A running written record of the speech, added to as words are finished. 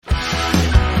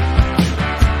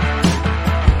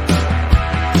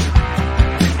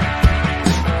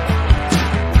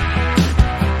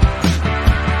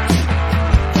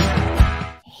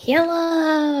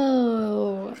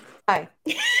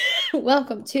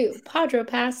Welcome to Podro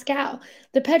Pascal,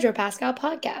 the Pedro Pascal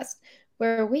podcast,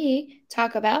 where we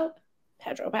talk about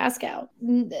Pedro Pascal,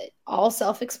 all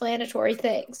self-explanatory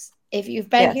things. If you've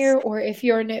been here or if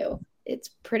you're new, it's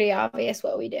pretty obvious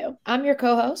what we do. I'm your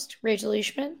co-host, Rachel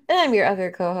Leishman. And I'm your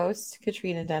other co-host,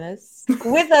 Katrina Dennis.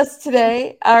 With us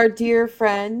today, our dear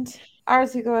friend,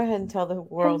 Arzu. Go ahead and tell the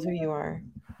world who you are.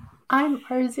 I'm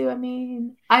Arzu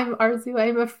Amin. I'm Arzu.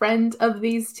 I'm a friend of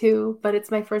these two, but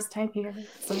it's my first time here,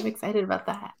 so I'm excited about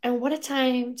that. And what a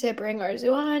time to bring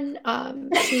Arzu on.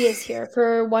 She is here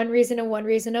for one reason and one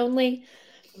reason only.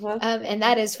 And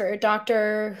that is for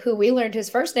Dr. who we learned his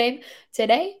first name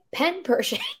today, Penn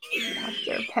Pershing.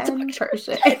 Dr. Penn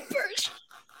Pershing.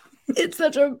 It's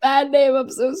such a bad name. I'm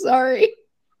so sorry.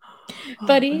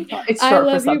 Buddy, I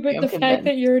love you, but the fact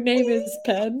that your name is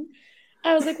Penn,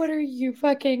 I was like, what are you,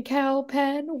 fucking Cal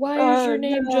Penn? Why is your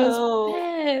name just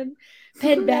Penn?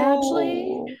 Penn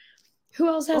Badgley? Who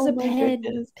else has a Penn?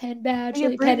 Goodness. Penn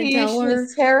Badgley, The Penn and Teller.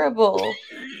 is terrible.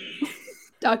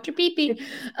 Dr. Pee-Pee.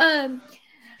 I'm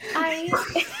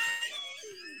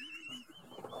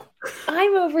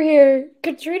over here.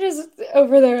 Katrina's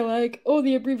over there like, oh,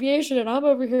 the abbreviation. And I'm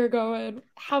over here going,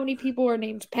 how many people are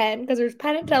named Penn? Because there's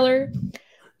Penn and Teller.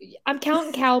 I'm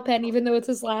counting Cal Penn, even though it's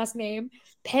his last name.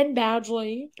 Penn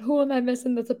Badgley. Who am I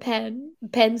missing that's a Penn?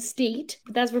 Penn State.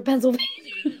 But that's for Pennsylvania.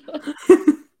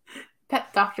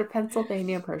 Dr.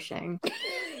 Pennsylvania Pershing.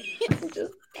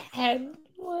 Just Penn.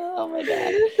 Oh my god.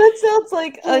 That sounds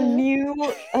like a new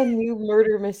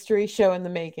murder mystery show in the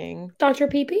making. Dr.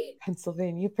 Pee-Pee?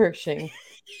 Pennsylvania Pershing.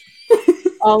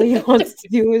 All he wants to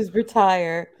do is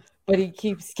retire, but he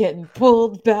keeps getting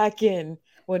pulled back in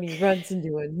when he runs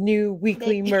into a new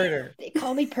weekly murder. They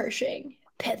call me Pershing.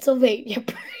 Pennsylvania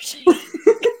Pershing.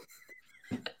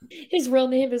 His real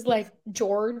name is like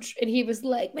George, and he was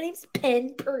like, my name's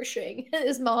Penn Pershing.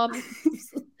 His mom in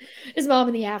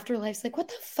the afterlife's like, what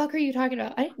the fuck are you talking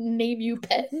about? I didn't name you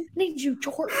Penn. I named you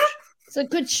George. It's a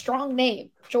good, strong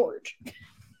name, George.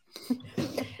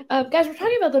 Guys, we're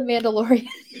talking about The Mandalorian.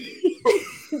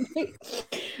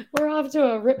 We're off to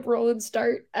a rip rolling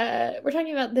start. We're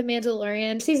talking about The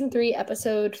Mandalorian, season 3,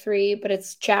 episode 3, but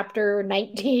it's chapter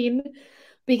 19.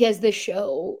 Because the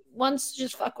show wants to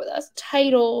just fuck with us,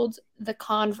 titled The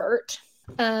Convert.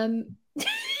 Again,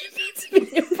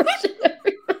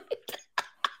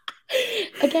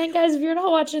 guys, if you're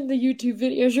not watching the YouTube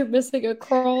videos, you're missing a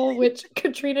crawl, which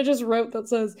Katrina just wrote that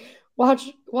says,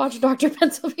 watch Dr.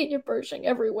 Pennsylvania Pershing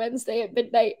every Wednesday at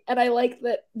midnight. And I like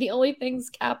that the only things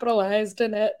capitalized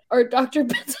in it are Dr.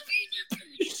 Pennsylvania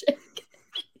Pershing.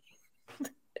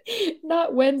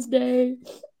 Not Wednesday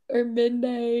or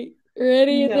midnight. Or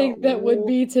anything that would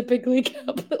be typically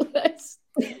capitalized.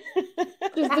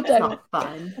 That's not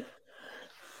fun.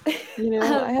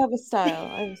 I have a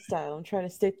style. I'm trying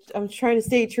to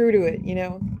stay true to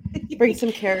it, Bring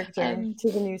some character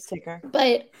to the news ticker.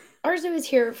 But Arzu is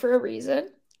here for a reason.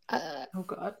 Oh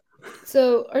god.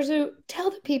 So, Arzu,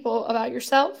 tell the people about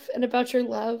yourself and about your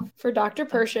love for Dr.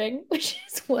 Pershing, which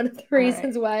is one of the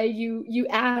reasons why you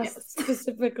asked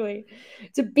specifically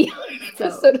to be on an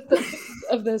episode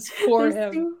of this for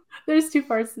him. There's two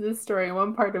parts to this story.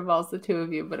 One part involves the two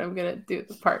of you, but I'm going to do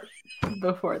the part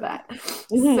before that.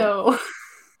 So,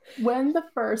 when the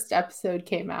first episode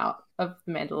came out of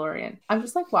The Mandalorian, I'm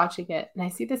just like watching it and I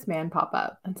see this man pop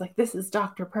up. And it's like, this is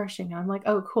Dr. Pershing. And I'm like,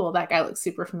 oh, cool. That guy looks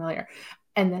super familiar.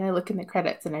 And then I look in the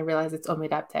credits and I realize it's Omid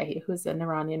Abtahi, who's an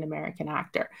Iranian-American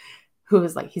actor who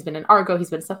is like, he's been in Argo, he's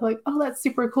been stuff like, oh, that's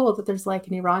super cool that there's like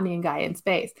an Iranian guy in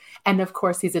space. And of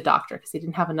course he's a doctor because he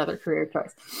didn't have another career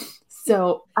choice.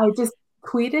 So I just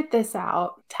tweeted this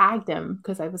out, tagged him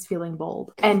because I was feeling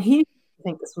bold. And he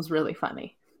think this was really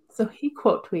funny. So he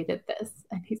quote tweeted this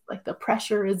and he's like, the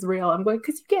pressure is real. I'm going,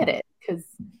 because you get it, because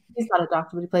he's not a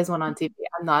doctor, but he plays one on TV.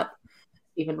 I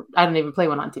don't even play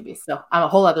one on TV. So I'm a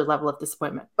whole other level of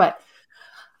disappointment. But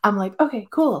I'm like, okay,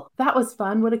 cool. That was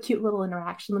fun. What a cute little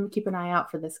interaction. Let me keep an eye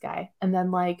out for this guy. And then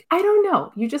like, I don't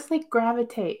know. You just like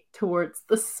gravitate towards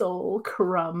the sole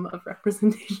crumb of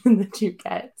representation that you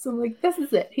get. So I'm like, this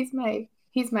is it. He's my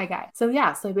guy. So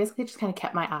yeah. So I basically just kind of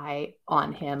kept my eye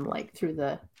on him like through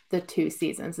the 2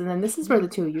 seasons. And then this is where the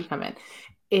two of you come in.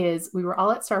 Is we were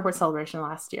all at Star Wars Celebration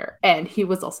last year. And he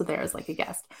was also there as like a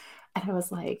guest. And I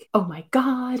was like, oh my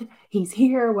God, he's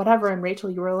here, whatever. And Rachel,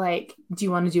 you were like, do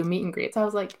you want to do a meet and greet? So I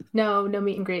was like, no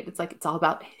meet and greet. It's like, it's all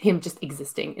about him just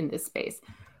existing in this space.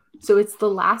 So it's the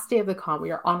last day of the con.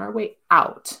 We are on our way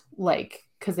out, like,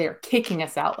 because they are kicking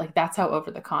us out. Like, that's how over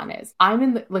the con is.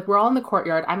 We're all in the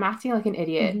courtyard. I'm acting like an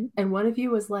idiot. Mm-hmm. And one of you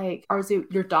was like,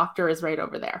 Arzu, your doctor is right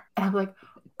over there. And I'm like,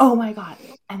 oh my God.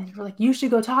 And they were like, you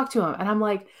should go talk to him. And I'm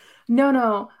like,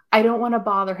 no, I don't want to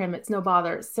bother him. It's no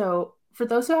bother. So for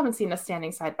those who haven't seen us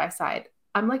standing side by side,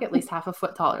 I'm like at least half a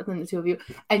foot taller than the two of you,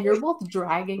 and you're both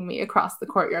dragging me across the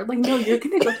courtyard. Like, no, you're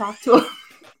gonna go talk to him.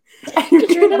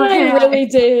 Katrina and I really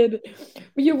did.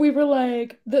 We were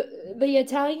like, the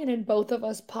Italian in both of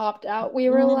us popped out. We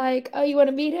were like, oh, you want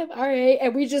to meet him? All right.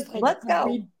 And we just like, let's go.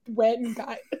 We went and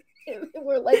got him.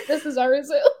 We're like, this is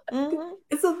Arzu.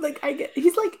 So like,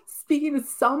 he's like speaking to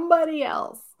somebody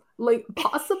else, like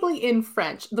possibly in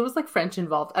French. There was like French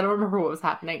involved. I don't remember what was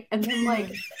happening. And then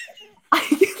like, I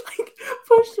get like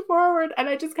pushed forward and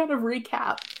I just kind of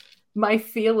recap my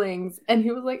feelings, and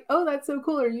he was like, oh, that's so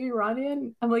cool, are you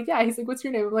Iranian? I'm like, yeah. He's like, what's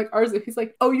your name? I'm like, Arzu. He's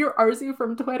like, oh, you're Arzu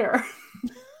from Twitter.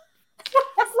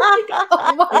 Like,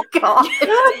 oh my god.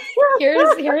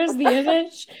 Here's the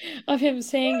image of him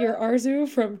saying you're Arzu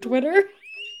from Twitter,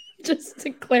 just to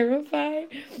clarify.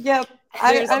 Yep.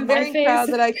 I'm very proud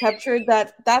that I captured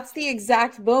that. That's the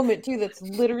exact moment too. That's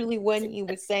literally when he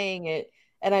was saying it,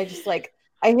 and I just like,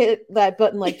 I hit that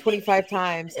button like 25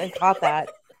 times and caught that.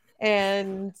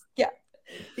 And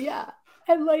yeah.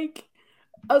 And like,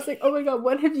 I was like, oh my god,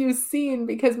 what have you seen?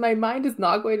 Because my mind is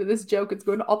not going to this joke. It's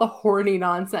going to all the horny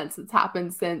nonsense that's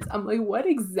happened since. I'm like, what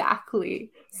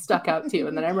exactly stuck out to you?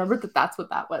 And then I remembered that that's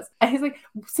what that was. And he's like,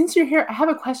 since you're here, I have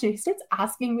a question. He starts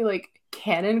asking me like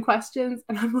canon questions.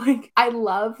 And I'm like, I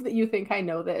love that you think I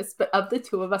know this, but of the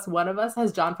two of us, one of us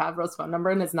has Jon Favreau's phone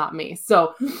number and it's not me.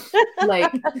 So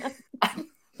like...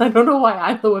 I don't know why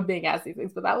I'm the one being asked these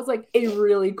things, but that was like a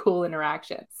really cool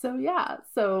interaction. So yeah.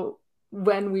 So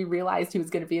when we realized he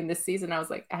was going to be in this season, I was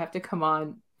like, I have to come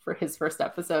on for his first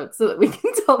episode so that we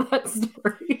can tell that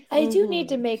story. I do need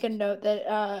to make a note that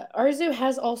Arzu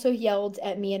has also yelled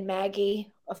at me and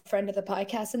Maggie, a friend of the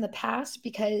podcast, in the past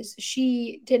because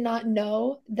she did not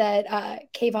know that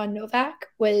Kayvon Novak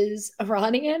was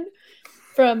Iranian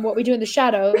from What We Do in the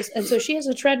Shadows. And so she has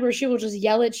a trend where she will just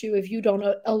yell at you if you don't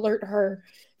alert her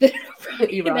that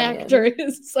an actor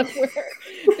is somewhere.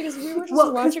 Because we were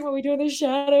just watching What We Do in the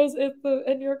Shadows at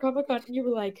New York Comic Con, and you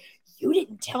were like, you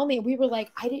didn't tell me. We were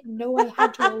like, I didn't know I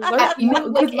had to alert you.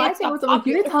 No, because my thing was, like,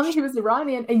 you didn't tell me he was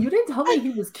Iranian, and you didn't tell me he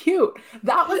was cute.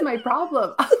 That was my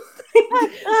problem.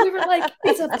 We were like,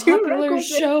 it's a popular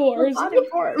show.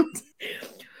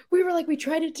 We were like, we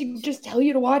tried to just tell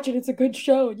you to watch it. It's a good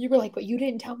show. And you were like, but you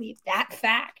didn't tell me that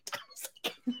fact. I was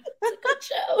like, it's a good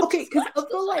show. Okay, because of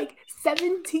the like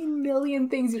 17 million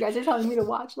things you guys are telling me to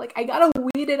watch, like I gotta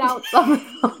weed it out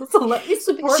somehow. So let me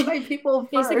support my people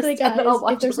first. Basically, guys, and then I'll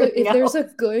watch if there's a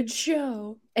good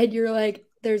show and you're like,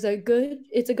 it's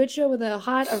a good show with a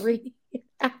hot Iranian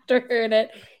actor in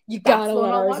it, you gotta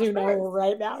let Arzu know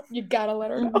right now. You gotta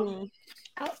let her know.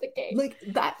 Out the gate. Like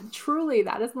that, truly,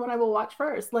 that is what I will watch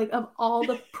first. Like of all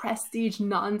the prestige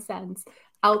nonsense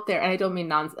out there, and I don't mean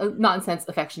nonsense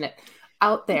affectionate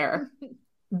out there.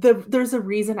 There's a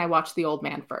reason I watched The Old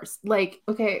Man first. Like,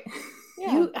 okay,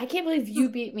 yeah, I can't believe you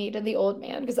beat me to The Old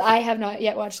Man because I have not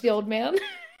yet watched The Old Man,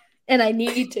 and I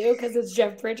need to because it's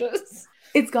Jeff Bridges.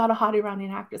 It's got a hot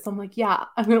Iranian actress. So I'm like, yeah,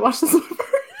 I'm gonna watch this one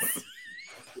first.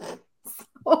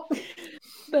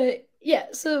 But yeah,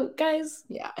 so guys,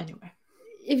 yeah. Anyway.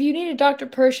 If you need a Dr.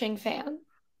 Pershing fan,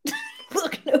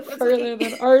 look no further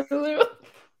than Arzu.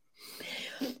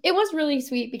 It was really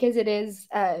sweet because it is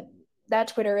that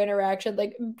Twitter interaction.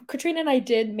 Like, Katrina and I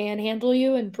did manhandle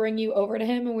you and bring you over to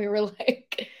him, and we were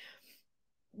like,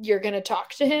 you're going to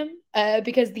talk to him?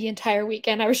 Because the entire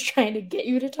weekend I was trying to get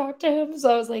you to talk to him.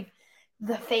 So I was like,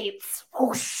 the fates,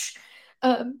 whoosh.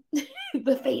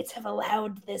 The fates have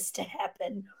allowed this to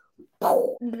happen.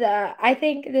 I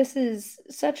think this is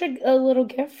such a little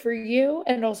gift for you,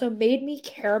 and also made me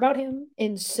care about him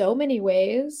in so many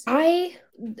ways. I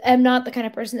am not the kind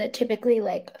of person that typically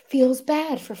like feels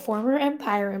bad for former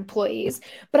Empire employees,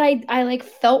 but I like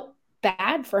felt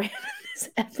bad for him in this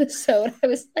episode. I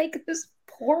was like, this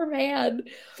poor man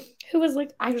who was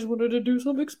like, I just wanted to do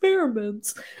some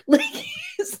experiments. Like,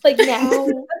 he's like now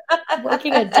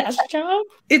working a desk job.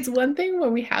 It's one thing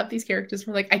when we have these characters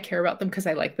where like, I care about them because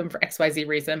I like them for XYZ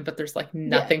reason, but there's like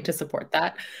nothing to support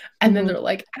that. And then they're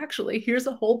like, actually, here's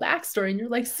a whole backstory. And you're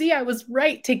like, see, I was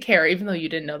right to care, even though you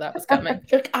didn't know that was coming.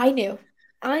 Like, I knew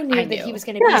that he was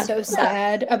going to be so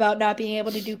sad about not being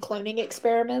able to do cloning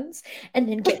experiments and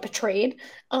then get betrayed.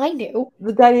 I knew.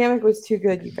 The dynamic was too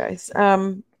good, you guys.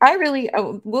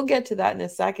 We'll get to that in a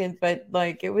second, but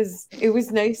like it was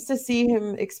nice to see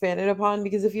him expanded upon,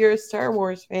 because if you're a Star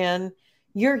Wars fan,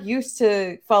 you're used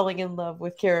to falling in love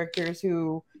with characters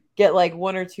who get like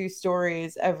one or two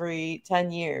stories every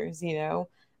 10 years, you know?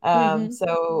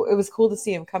 So it was cool to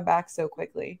see him come back so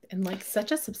quickly. And like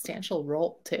such a substantial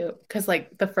role too. Cause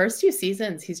like the first few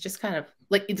seasons, he's just kind of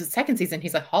like in the second season,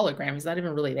 he's a hologram. He's not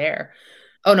even really there.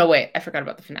 Oh no, wait, I forgot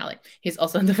about the finale. He's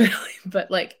also in the finale,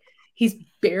 but like he's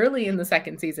barely in the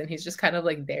second season. He's just kind of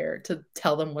like there to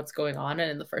tell them what's going on.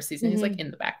 And in the first season, he's like in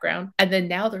the background. And then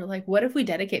now they're like, what if we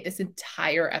dedicate this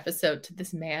entire episode to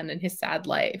this man and his sad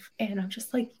life? And I'm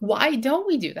just like, why don't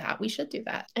we do that? We should do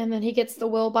that. And then he gets the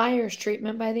Will Byers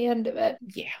treatment by the end of it.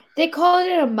 Yeah. They called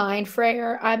it a mind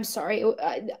frayer. I'm sorry.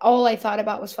 All I thought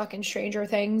about was fucking Stranger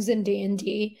Things and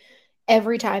D&D.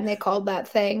 Every time they called that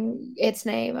thing its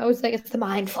name, I was like, it's the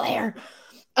mind flayer.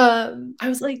 I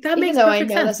was like, that makes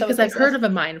perfect sense because I've heard of a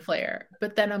mind flayer,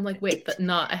 but then I'm like, wait, but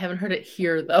I haven't heard it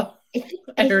here though.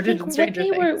 I heard it in Stranger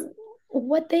Things.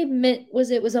 What they meant was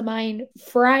it was a mind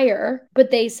fryer,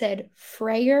 but they said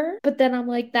frayer. But then I'm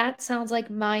like, that sounds like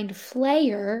mind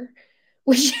flayer,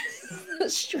 which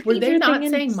is were they not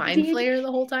saying mind flayer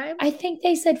the whole time? I think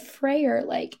they said frayer,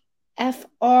 like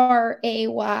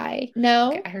F-R-A-Y. No?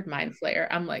 Okay, I heard mind flayer.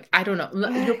 I'm like, I don't know.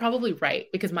 You're probably right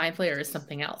because mind flayer is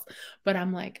something else. But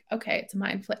I'm like, okay, it's a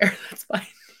mind flayer. That's fine.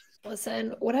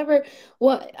 Listen, whatever.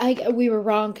 We were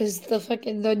wrong because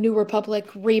the New Republic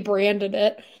rebranded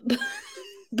it.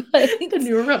 But the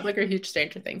New Republic are huge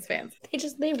Stranger Things fans.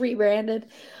 They rebranded.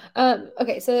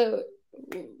 Okay, so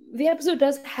the episode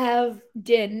does have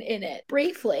Din in it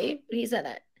briefly, but he's in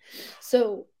it.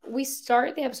 So we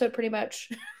start the episode pretty much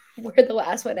where the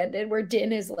last one ended, where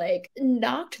Din is like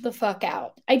knocked the fuck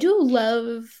out. I do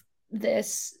love the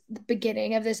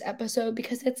beginning of this episode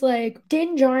because it's like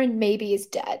Din Djarin maybe is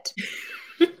dead.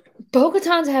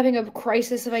 Bo-Katan's having a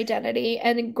crisis of identity,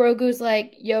 and Grogu's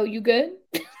like, yo, you good?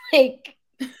 Like,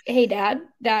 hey, dad,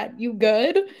 you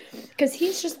good? Because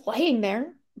he's just laying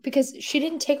there because she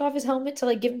didn't take off his helmet to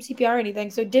like give him CPR or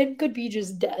anything, so Din could be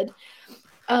just dead.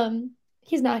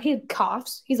 He's not. He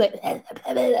coughs. He's like,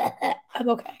 I'm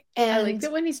okay. And I like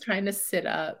that when he's trying to sit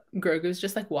up, Grogu's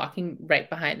just like walking right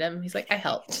behind him. He's like, I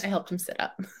helped him sit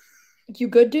up. You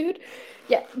good, dude?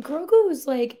 Yeah, Grogu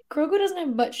doesn't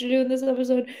have much to do in this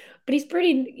episode, but he's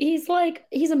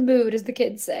a mood, as the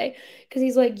kids say, because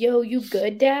he's like, yo, you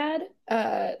good, dad?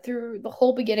 Through the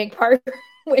whole beginning part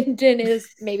when Din is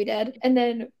maybe dead. And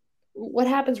then what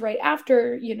happens right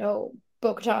after,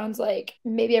 Bo-Katan's like,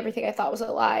 maybe everything I thought was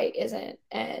a lie isn't,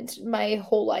 and my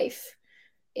whole life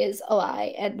is a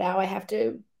lie, and now I have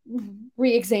to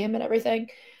re-examine everything,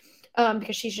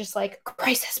 because she's just like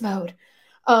crisis mode.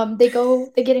 They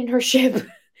get in her ship,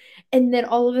 and then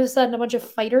all of a sudden a bunch of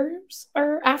fighters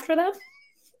are after them,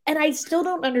 and I still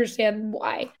don't understand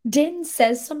why. Din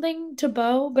says something to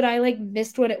Bo, but I like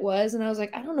missed what it was, and I was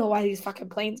like, I don't know why these fucking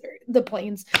planes. I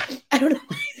don't know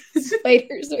why these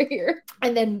fighters are here.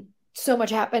 And then so much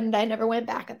happened, I never went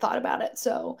back and thought about it.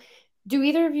 So do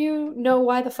either of you know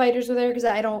why the fighters are there? Because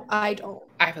I don't. I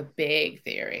have a big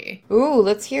theory. Ooh,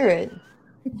 let's hear it.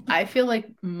 I feel like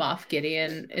Moff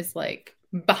Gideon is like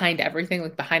behind everything,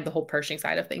 like behind the whole Pershing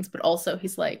side of things, but also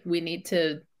he's like, we need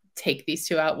to take these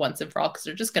two out once and for all because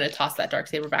they're just going to toss that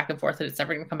darksaber back and forth and it's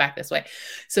never going to come back this way.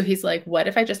 So he's like, what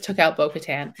if I just took out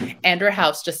Bo-Katan and her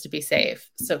house just to be safe?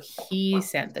 So he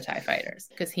sent the TIE fighters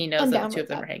because he knows that the two of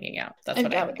them are hanging out. That's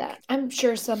what I think. That. I'm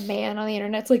sure some man on the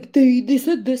internet's like, they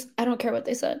said this. I don't care what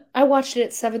they said. I watched it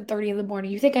at 7:30 in the morning.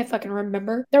 You think I fucking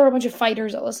remember? There were a bunch of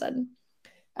fighters all of a sudden.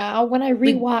 When I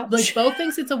rewatch, like Bo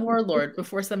thinks it's a warlord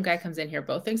before some guy comes in here.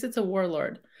 Bo thinks it's a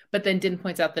warlord, but then Din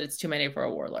points out that it's too many for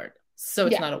a warlord. So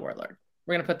it's not a warlord.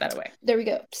 We're gonna put that away. There we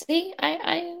go. See,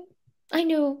 I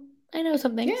know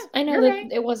some things. Yeah, I know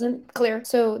that it wasn't clear.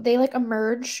 So they like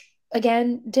emerge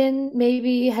again. Din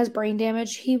maybe has brain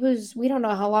damage. We don't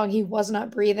know how long he was not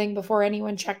breathing before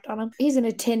anyone checked on him. He's in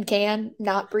a tin can,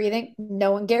 not breathing.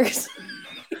 No one cares.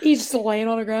 He's just laying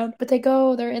on the ground. But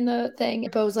they're in the thing.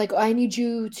 Bo's like, I need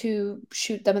you to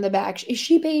shoot them in the back.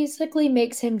 She basically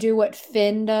makes him do what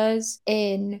Finn does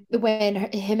when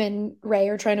him and Rey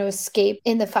are trying to escape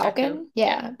in the Falcon.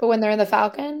 Yeah, but when they're in the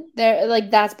Falcon, they're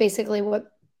like, that's basically what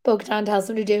Bo-Katan tells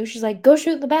him to do. She's like, go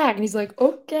shoot in the back. And he's like,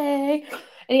 okay.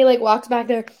 And he like walks back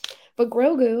there. But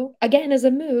Grogu, again, is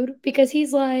a mood because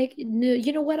he's like,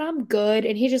 you know what, I'm good.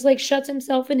 And he just like shuts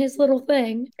himself in his little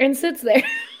thing and sits there.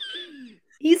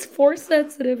 He's force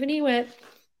sensitive, and he went,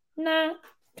 nah,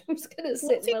 I'm just gonna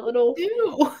sit in my little.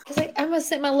 He's like, I'm gonna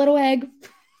sit in my little egg.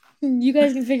 You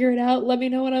guys can figure it out. Let me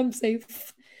know when I'm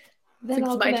safe. Then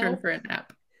it's my turn for a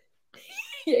nap.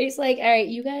 Yeah, he's like, all right,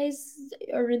 you guys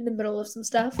are in the middle of some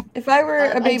stuff. If I were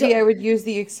a baby, I would use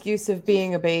the excuse of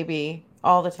being a baby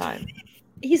all the time.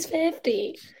 He's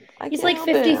 50. He's like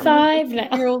 55 now.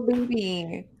 50-year-old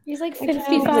baby. He's like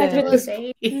 55 with this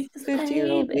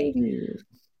 50-year-old baby.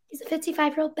 He's a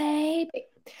 55-year-old baby.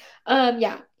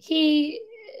 Yeah, he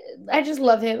I just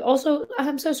love him. Also,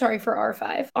 I'm so sorry for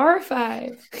R5.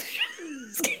 R5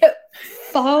 kept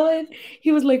falling.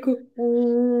 He was like,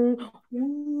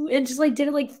 and just like did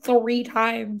it like 3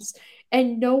 times,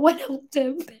 and no one helped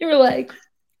him. They were like,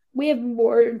 we have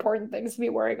more important things to be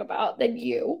worrying about than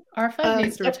you. R5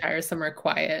 needs to retire somewhere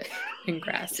quiet and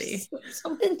grassy.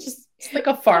 Something just it's like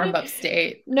a farm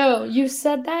upstate. No, you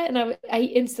said that, and I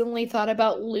instantly thought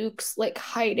about Luke's like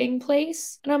hiding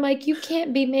place, and I'm like, you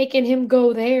can't be making him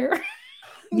go there.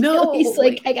 No, he's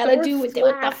like I gotta do with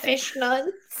the fish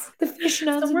nuts. The fish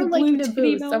nuts somewhere like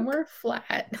Naboo, somewhere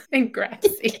flat and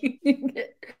grassy.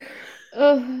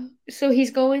 So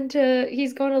he's going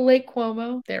to Lake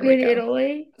Como in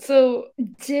Italy. So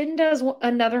Din does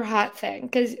another hot thing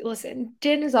because listen,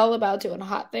 Din is all about doing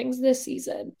hot things this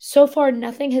season. So far,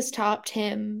 nothing has topped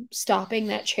him stopping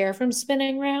that chair from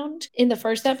spinning round in the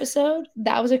first episode.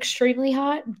 That was extremely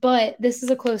hot, but this is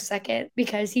a close second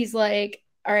because he's like,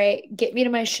 all right, get me to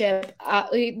my ship,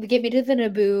 get me to the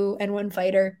Naboo and one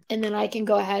fighter, and then I can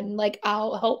go ahead and like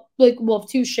I'll help. Like we'll have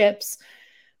 2 ships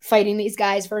fighting these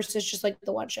guys versus just like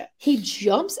the one ship. He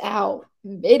jumps out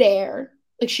midair.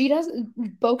 Like she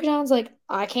doesn't. Bo-Katan's like,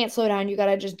 I can't slow down. You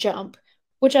gotta just jump.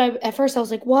 Which at first I was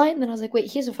like, what? And then I was like,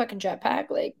 wait, he has a fucking jetpack.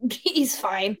 Like he's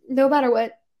fine. No matter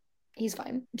what, he's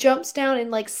fine. Jumps down and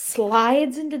like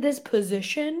slides into this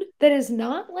position that is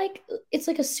not like, it's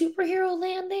like a superhero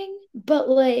landing, but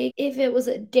like if it was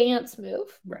a dance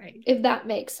move. Right. If that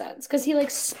makes sense. Because he like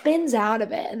spins out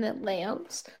of it and then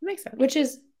lands. Makes sense. Which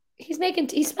is, he's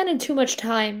spending too much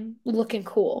time looking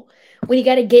cool when you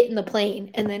got to get in the plane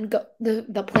and then go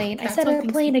the plane. I said a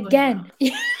plane again.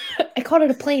 I called it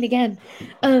a plane again.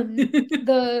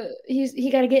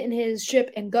 He got to get in his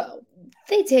ship and go.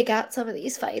 They take out some of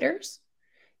these fighters.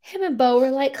 Him and Bo were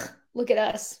like, look at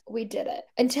us. We did it.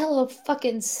 Until a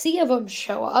fucking sea of them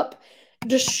show up,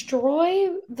 destroy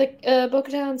the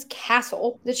Bo-Katan's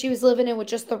castle that she was living in with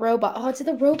just the robot. Oh, did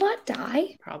the robot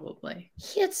die? Probably.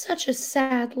 He had such a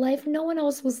sad life. No one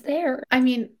else was there. I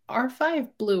mean, R5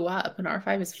 blew up and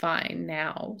R5 is fine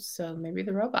now, so maybe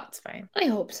the robot's fine. I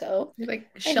hope so. He's like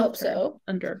sheltered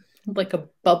under like a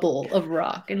bubble of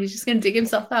rock, and he's just gonna dig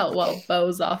himself out while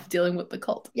Bo's off dealing with the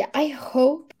cult. Yeah, I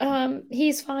hope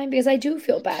he's fine because I do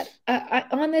feel bad. I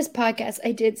on this podcast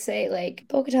I did say like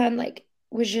Bo-Katan like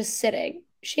was just sitting.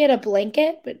 She had a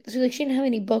blanket, but she didn't have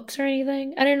any books or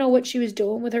anything. I don't know what she was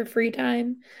doing with her free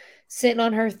time, sitting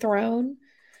on her throne.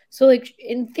 So, like,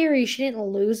 in theory, she didn't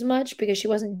lose much because she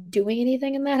wasn't doing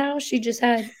anything in that house. She just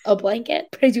had a blanket.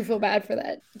 But I do feel bad for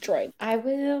that droid. I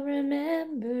will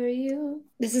remember you.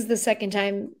 This is the second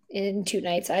time in 2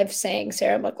 nights I've sang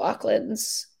Sarah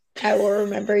McLachlan's I Will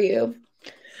Remember You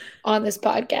on this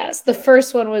podcast. The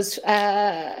first one was,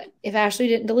 if Ashley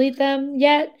didn't delete them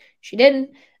yet, she didn't,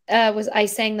 was I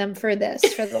sang them for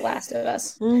The Last of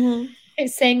Us. Mm-hmm. I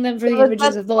sang them for the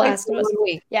images of The Last of Us.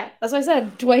 Yeah, that's what I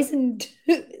said. Twice in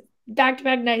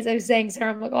back-to-back nights I was saying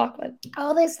Sarah McLachlan.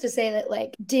 All this to say that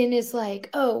like Din is like,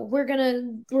 oh, we're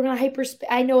gonna hyperspace.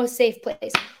 I know a safe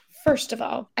place. First of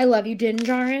all, I love you, Din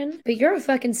Djarin, but you're a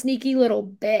fucking sneaky little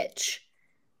bitch.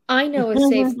 I know a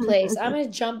safe place. I'm gonna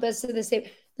jump us to the safe.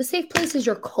 The safe place is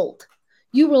your cult.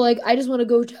 You were like, I just want to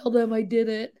go tell them I did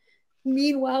it.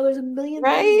 Meanwhile, there's a million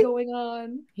things going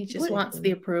on. He just wants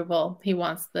the approval. He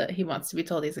wants to be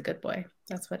told he's a good boy.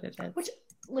 That's what it is. Which,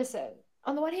 listen,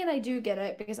 on the one hand, I do get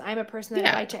it because I'm a person that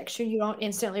if I text you, you don't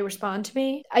instantly respond to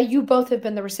me. You both have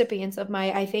been the recipients of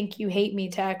my I think you hate me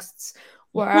texts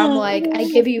where I'm like, I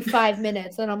give you 5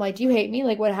 minutes and I'm like, do you hate me?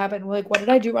 Like, what happened? Like, what did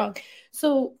I do wrong?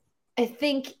 So I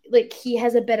think like he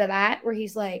has a bit of that where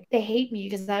he's like, they hate me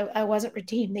because I wasn't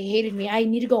redeemed. They hated me. I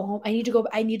need to go home. I need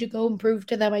to go and prove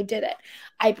to them I did it.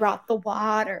 I brought the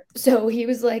water. So he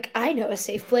was like, I know a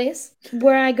safe place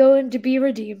where I go in to be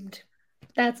redeemed.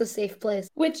 That's a safe place.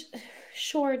 Which,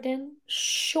 sure, Din.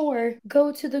 Sure.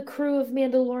 Go to the crew of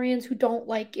Mandalorians who don't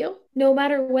like you. No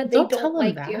matter what, they don't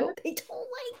like you. They don't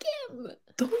like him.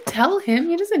 Don't tell him.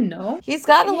 He doesn't know. He's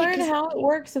got to learn how it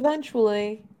works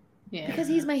eventually. Yeah. Because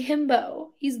he's my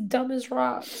himbo. He's dumb as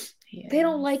rocks. They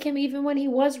don't like him even when he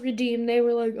was redeemed. They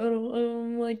were like, I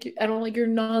don't like you. I don't like your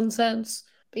nonsense.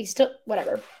 But he's still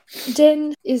whatever.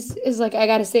 Din is like, I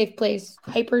got a safe place.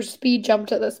 Hyper speed jump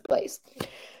to this place.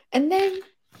 And then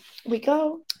we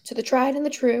go to the tried and the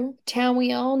true town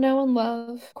we all know and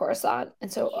love, Coruscant.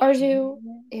 And so Arzu,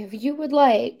 if you would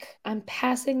like, I'm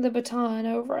passing the baton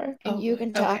over and you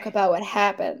can talk about what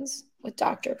happens with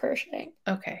Dr. Pershing.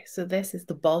 Okay, so this is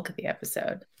the bulk of the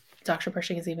episode. Dr.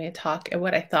 Pershing is giving a talk at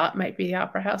what I thought might be the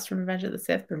Opera House from Revenge of the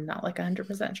Sith, but I'm not like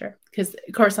 100% sure. Because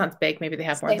Coruscant's big, maybe they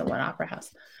have more than one Opera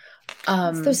House.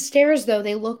 Those stairs, though,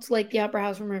 they looked like the Opera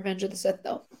House from Revenge of the Sith,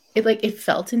 though. it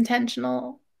felt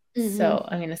intentional. Mm-hmm. So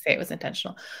I'm going to say it was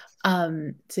intentional.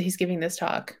 So he's giving this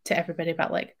talk to everybody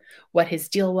about like what his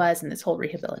deal was and this whole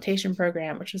rehabilitation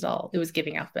program, which was it was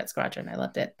giving Alphabet Squadron. I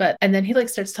loved it. And then he like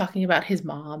starts talking about his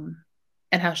mom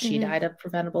and how she died of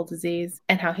preventable disease,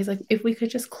 and how he's like, if we could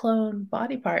just clone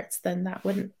body parts, then that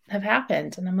wouldn't have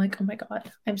happened. And I'm like, oh my God,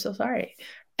 I'm so sorry.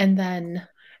 And then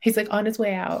he's like on his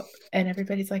way out, and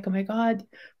everybody's like, oh my God,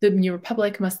 the New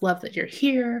Republic must love that you're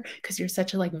here because you're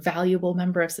such a like valuable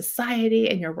member of society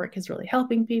and your work is really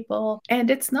helping people. And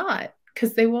it's not,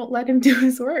 because they won't let him do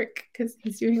his work because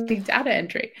he's doing like data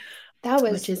entry. That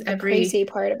was the crazy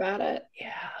part about it.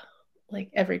 Yeah. Like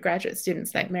every graduate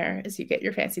student's nightmare is you get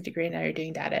your fancy degree and now you're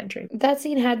doing data entry. That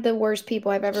scene had the worst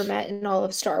people I've ever met in all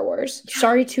of Star Wars. Yeah.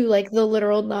 Sorry to like the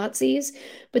literal Nazis,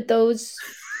 but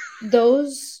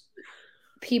those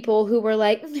people who were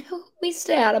like, no, we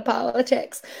stay out of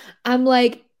politics. I'm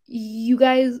like, you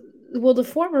guys, well, the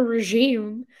former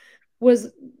regime was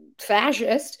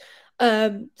fascist.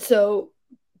 So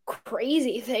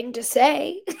crazy thing to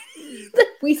say that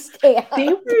we stay out. They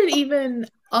weren't even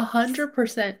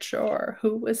 100% sure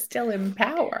who was still in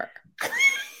power.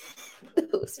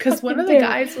 Because one of the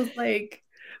guys was like,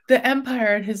 the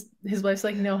Empire, and his wife's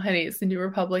like, no, honey, it's the New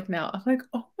Republic now. I'm like,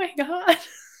 oh my God.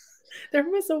 There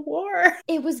was a war.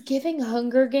 It was giving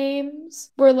Hunger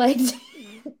Games, where like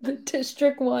the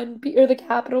District 1 or the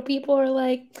Capitol people are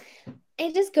like,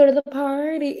 I just go to the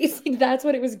party. It's like, that's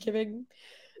what it was giving.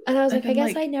 And I was like, I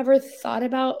guess I never thought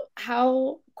about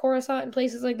how Coruscant and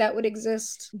places like that would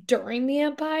exist during the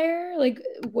Empire. Like,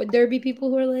 would there be people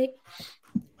who are like,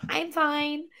 I'm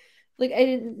fine? Like,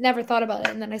 I never thought about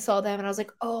it. And then I saw them and I was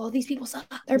like, oh, these people suck.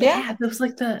 They're bad. There was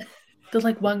like the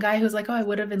like one guy who's like, oh, I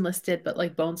would have enlisted, but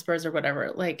like bone spurs or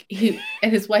whatever. Like he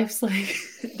and his wife's like,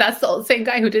 that's the same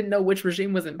guy who didn't know which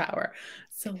regime was in power.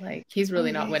 So like, he's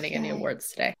really not winning any awards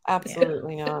today.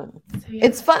 Absolutely not. So, yeah.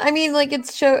 It's fun. I mean, like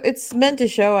it's meant to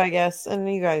show, I guess,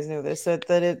 and you guys know this, that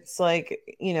it's like,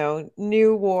 you know,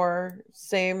 new war,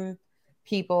 same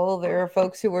people. There are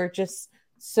folks who are just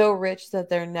so rich that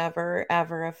they're never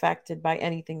ever affected by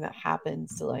anything that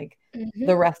happens to like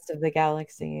the rest of the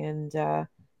galaxy. And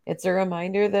it's a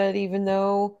reminder that even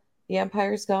though the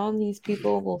Empire's gone, these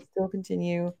people will still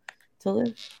continue to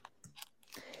live.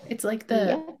 It's like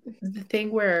the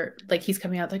thing where like he's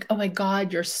coming out like, oh my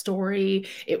God, your story,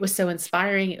 it was so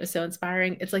inspiring. It was so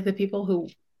inspiring. It's like the people who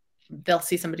they'll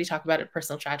see somebody talk about a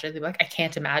personal tragedy. They're like, I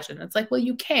can't imagine. It's like, well,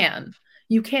 you can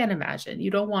imagine.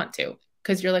 You don't want to,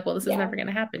 because you're like, well, this is never going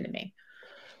to happen to me.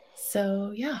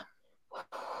 So yeah,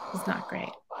 it's not great.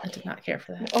 I did not care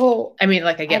for that. Oh, I mean,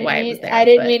 like I get why it was there. I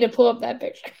didn't mean to pull up that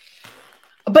picture.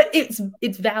 But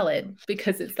it's valid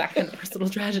because it's that kind of personal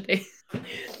tragedy.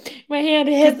 My hand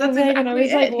hit the thing, and I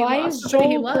was like, "Why is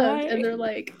Joel crying?" And they're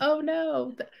like, "Oh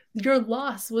no, your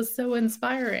loss was so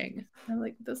inspiring." I'm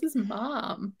like, "This is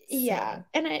Mom." Yeah,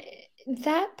 and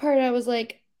that part I was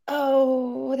like,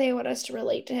 oh, they want us to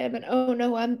relate to him, and oh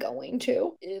no, I'm going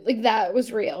to. Like, that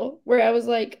was real, where I was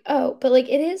like, oh, but like,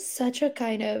 it is such a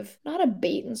kind of, not a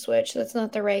bait and switch, that's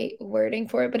not the right wording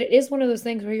for it, but it is one of those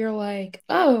things where you're like,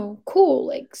 oh, cool,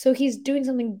 like, so he's doing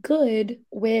something good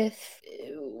with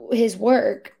his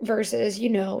work versus, you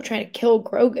know, trying to kill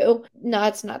Grogu. No,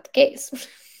 that's not the case.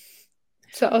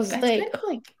 So I was just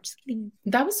kidding.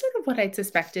 That was sort of what I'd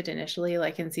suspected initially,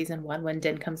 like in season 1 when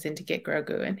Din comes in to get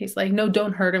Grogu, and he's like, no,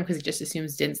 don't hurt him, because he just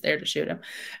assumes Din's there to shoot him.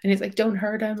 And he's like, don't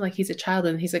hurt him, like he's a child.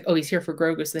 And he's like, oh, he's here for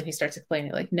Grogu. So then he starts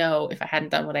explaining, like, no, if I hadn't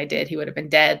done what I did, he would have been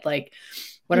dead. Like,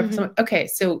 whatever. Okay,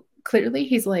 so clearly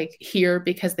he's like here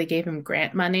because they gave him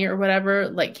grant money or whatever.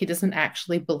 Like, he doesn't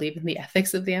actually believe in the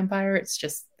ethics of the Empire. It's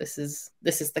just this is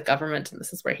the government, and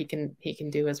this is where he can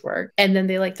do his work. And then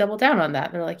they like double down on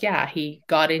that. They're like, yeah, he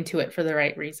got into it for the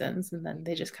right reasons, and then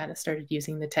they just kind of started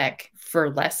using the tech for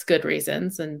less good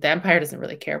reasons. And the Empire doesn't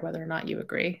really care whether or not you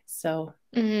agree. So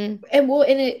and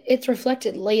it's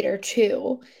reflected later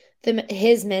too,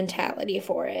 his mentality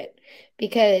for it.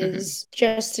 Because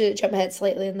just to jump ahead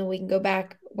slightly, and then we can go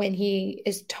back when he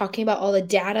is talking about all the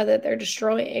data that they're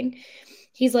destroying,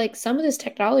 he's like, some of this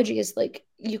technology is like,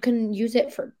 you can use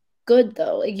it for good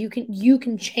though. Like you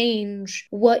can change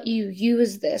what you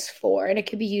use this for, and it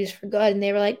could be used for good. And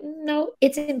they were like, no,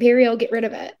 it's Imperial, get rid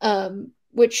of it.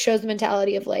 Which shows the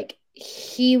mentality of like,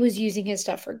 he was using his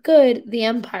stuff for good. The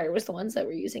Empire was the ones that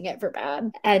were using it for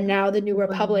bad. And now the New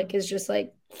Republic is just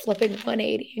like flipping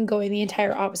 180 and going the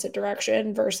entire opposite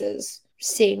direction versus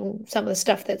seeing some of the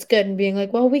stuff that's good and being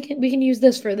like, well, we can use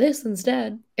this for this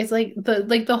instead. It's like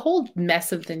the whole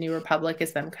mess of the New Republic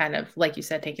is them kind of, like you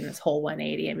said, taking this whole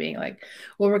 180 and being like,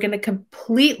 well, we're going to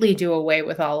completely do away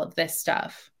with all of this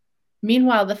stuff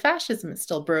Meanwhile, the fascism is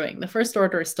still brewing. The First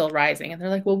Order is still rising. And they're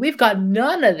like, well, we've got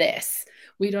none of this.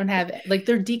 We don't have, like,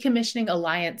 they're decommissioning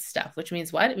alliance stuff, which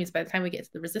means what? It means by the time we get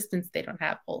to the resistance, they don't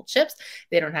have old ships,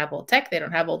 they don't have old tech, they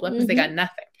don't have old weapons, they got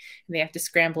nothing. And they have to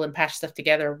scramble and patch stuff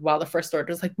together while the First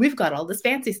Order is like, we've got all this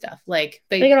fancy stuff. Like,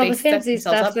 they got all the fancy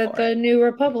stuff that the New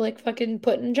Republic fucking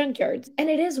put in junkyards. And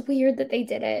it is weird that they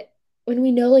did it when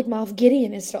we know, like, Moff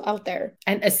Gideon is still out there.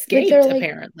 And escaped, like,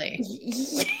 apparently.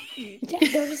 Yeah,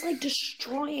 they're just, like,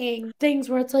 destroying things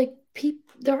where it's like,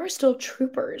 there are still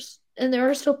troopers. And there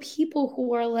are still people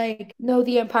who are like, no,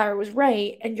 the Empire was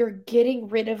right. And you're getting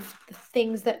rid of the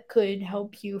things that could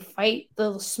help you fight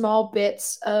the small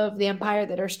bits of the Empire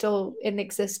that are still in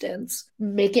existence.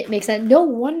 Make sense. No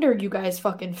wonder you guys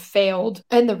fucking failed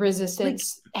and the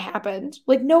resistance happened.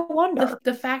 Like, no wonder.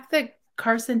 The fact that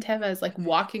Carson Teva is like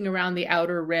walking around the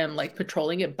Outer Rim, like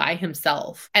patrolling it by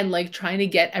himself and like trying to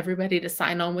get everybody to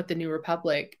sign on with the New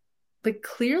Republic. Like,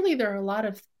 clearly there are a lot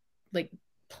of like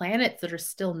planets that are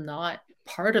still not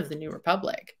part of the New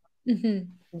Republic.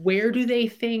 Where do they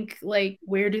think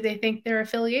their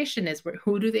affiliation is?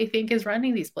 Who do they think is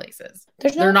running these places?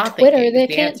 They're not Twitter. They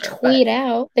can't tweet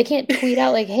out. They can't tweet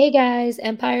out like, hey guys,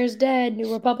 Empire's dead,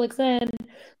 New Republic's in.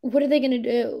 What are they going to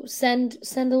do? Send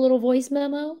a little voice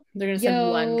memo? They're going to send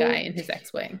one guy in his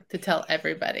X-Wing to tell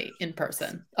everybody in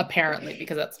person, apparently,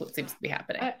 because that's what seems to be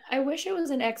happening. I wish it was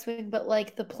an X-Wing, but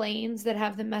like the planes that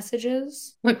have the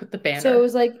messages. Like with the banner. So it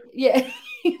was like, yeah,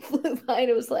 he flew by and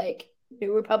it was like,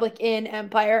 New Republic in,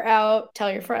 Empire out, tell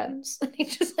your friends. And he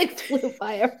just like flew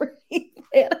by every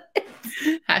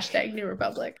Hashtag New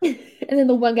Republic. And then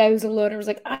the one guy who's a loader was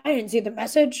like, I didn't see the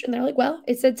message. And they're like, well,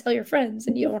 it said tell your friends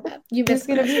and you missed it. It's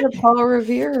going to be the Paul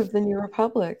Revere of the New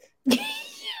Republic.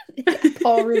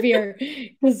 Paul Revere,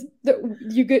 because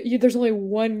there's only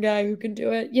one guy who can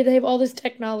do it. Yeah, they have all this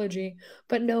technology,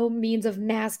 but no means of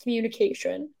mass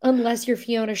communication. Unless you're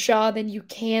Fiona Shaw, then you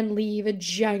can leave a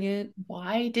giant.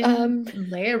 Why didn't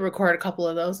Leia record a couple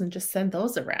of those and just send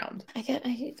those around? I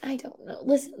don't know.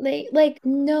 Listen, they like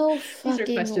no fucking. These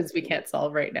are questions we can't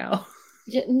solve right now.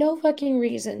 No fucking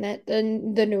reason that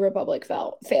the New Republic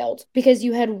failed, because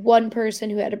you had one person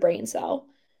who had a brain cell.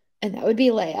 And that would be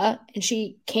Leia, and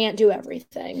she can't do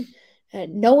everything.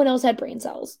 And no one else had brain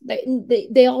cells.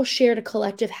 They all shared a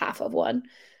collective half of one,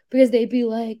 because they'd be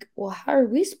like, well, how are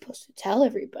we supposed to tell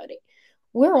everybody?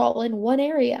 We're all in one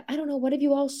area. I don't know. What if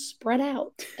you all spread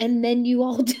out? And then you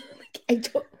all do,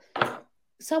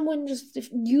 someone just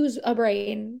use a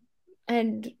brain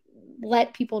and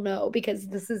let people know, because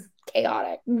this is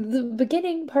chaotic. The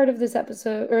beginning part of this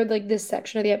episode, or like this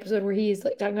section of the episode where he's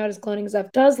like talking about his cloning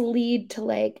stuff, does lead to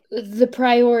like the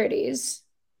priorities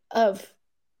of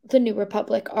the New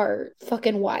Republic are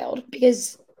fucking wild,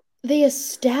 because they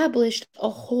established a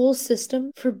whole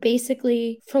system for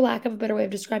basically, for lack of a better way of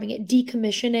describing it,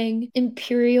 decommissioning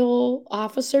Imperial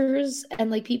officers and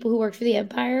like people who worked for the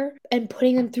Empire and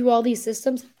putting them through all these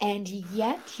systems. And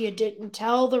yet you didn't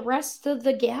tell the rest of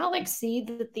the galaxy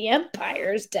that the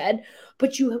Empire is dead,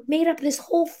 but you have made up this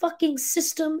whole fucking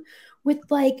system with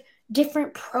like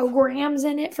different programs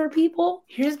in it for people.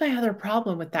 Here's my other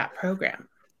problem with that program.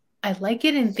 I like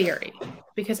it in theory,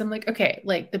 because I'm like, okay,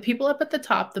 like the people up at the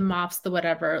top, the Moffs, the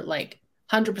whatever, like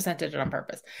 100% did it on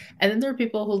purpose. And then there are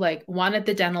people who like wanted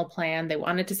the dental plan. They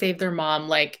wanted to save their mom.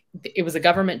 Like it was a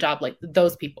government job. Like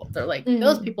those people, they're like,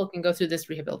 those people can go through this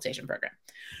rehabilitation program.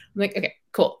 I'm like, okay,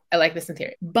 cool. I like this in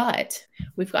theory, but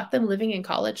we've got them living in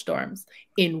college dorms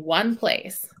in one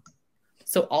place.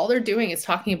 So all they're doing is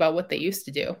talking about what they used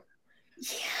to do.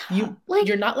 Yeah,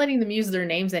 you're not letting them use their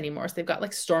names anymore. So they've got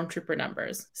like stormtrooper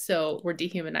numbers. So we're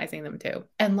dehumanizing them too.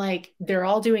 And like they're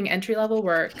all doing entry-level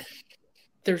work.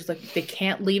 There's like they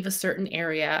can't leave a certain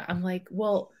area. I'm like,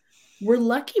 well, we're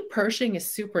lucky Pershing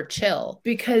is super chill,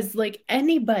 because like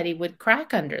anybody would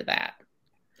crack under that.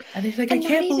 And they're like, I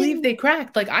can't believe they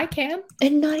cracked. Like I can.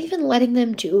 And not even letting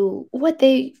them do what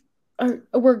they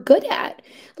were good at.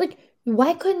 Like,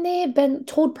 why couldn't they have been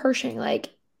told Pershing, like,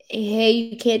 hey,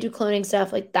 you can't do cloning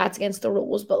stuff, like that's against the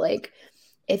rules, but like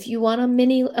if you want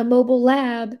a mobile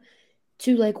lab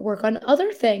to like work on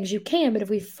other things, you can, but if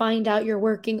we find out you're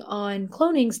working on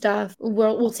cloning stuff,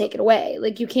 we'll take it away.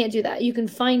 Like you can't do that. You can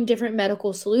find different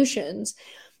medical solutions.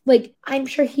 Like I'm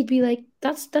sure he'd be like,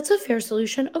 that's a fair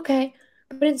solution, okay,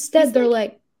 but instead they're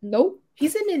like, nope.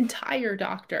 He's an entire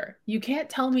doctor. You can't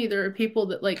tell me there are people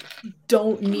that like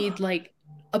don't need like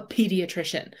a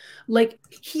pediatrician. Like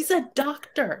he's a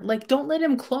doctor. Like don't let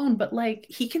him clone, but like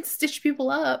he can stitch people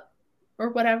up or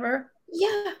whatever.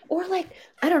 Yeah, or like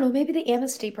I don't know, maybe the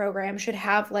amnesty program should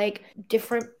have like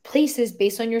different places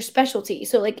based on your specialty.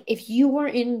 So like if you were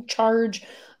in charge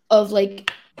of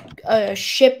like a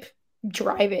ship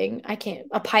driving,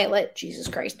 a pilot, Jesus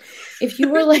Christ. If you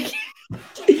were like,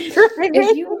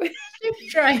 if you were ship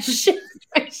driving,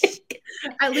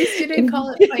 at least you didn't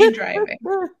call it plane driving.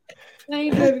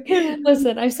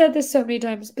 Listen, I've said this so many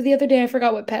times, but the other day I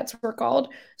forgot what pets were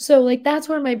called. So like that's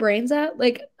where my brain's at.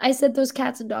 Like I said, those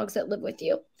cats and dogs that live with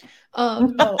you.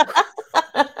 No.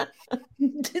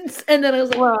 And then I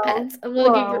was like, pets. I'm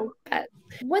looking for pets.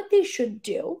 What they should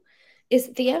do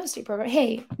is the amnesty program.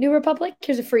 Hey, New Republic,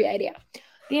 here's a free idea.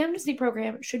 The amnesty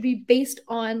program should be based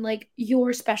on like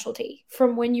your specialty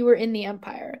from when you were in the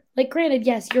Empire. Like, granted,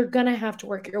 yes, you're gonna have to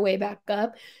work your way back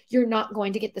up. You're not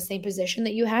going to get the same position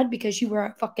that you had because you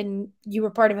were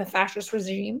part of a fascist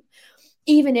regime.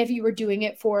 Even if you were doing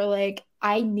it for like,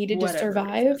 I needed to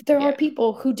survive. There are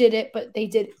people who did it, but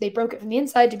they broke it from the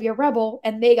inside to be a rebel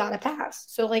and they got a pass.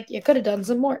 So like you could have done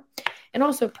some more. And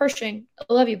also Pershing,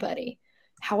 I love you, buddy.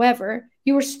 However,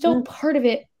 you were still part of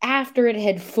it after it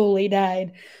had fully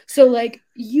died. So like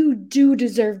you do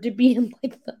deserve to be in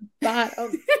like the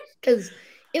bottom because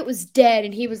it was dead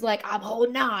and he was like, I'm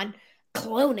holding on,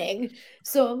 cloning.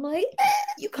 So I'm like,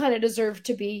 you kind of deserve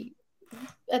to be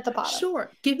at the bottom. Sure,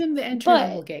 give him the entry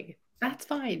level gig. That's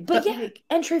fine. But yeah, like,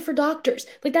 entry for doctors.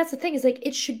 Like that's the thing is like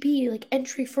it should be like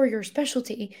entry for your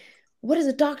specialty. What does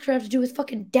a doctor have to do with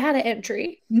fucking data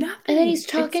entry? Nothing. And then he's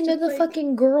talking to the like,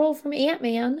 fucking girl from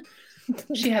Ant-Man.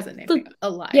 She has a name.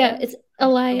 Elia. Yeah, it's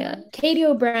Elia. Katie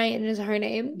O'Brien is her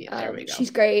name. Yeah, there we go. She's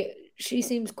great. She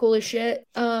seems cool as shit.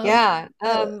 I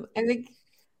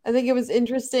think it was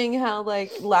interesting how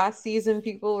like last season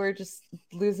people were just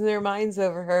losing their minds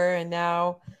over her, and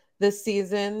now this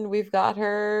season we've got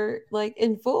her like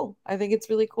in full. I think it's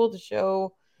really cool to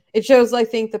show. It shows, I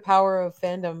think, the power of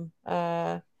fandom.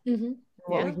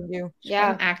 What we can do. She's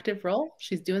an active role.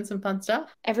 She's doing some fun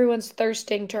stuff. Everyone's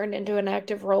thirsting turned into an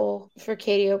active role for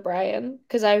Katie O'Brien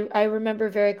because I remember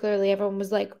very clearly everyone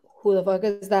was like, "Who the fuck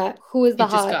is that? Who is the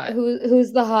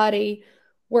who's the hottie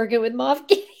working with Moff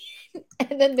Gideon?"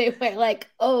 And then they went like,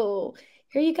 "Oh,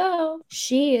 here you go.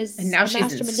 She is and now a she's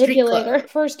master manipulator."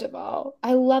 First of all,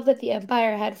 I love that the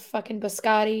Empire had fucking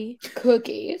biscotti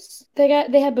cookies. They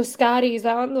had biscottis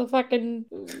on the fucking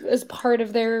as part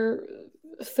of their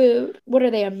food. What are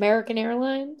they, American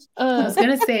Airlines? I was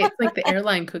gonna say it's like the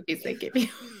airline cookies they give you.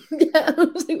 Yeah,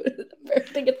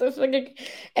 they get those fucking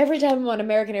every time I'm on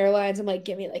American Airlines. I'm like,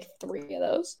 give me like 3 of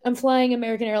those. I'm flying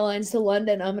American Airlines to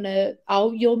London.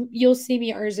 You'll see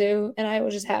me Arzu, and I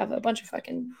will just have a bunch of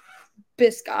fucking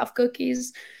Biscoff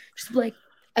cookies. Just like,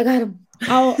 I got them.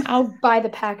 I'll buy the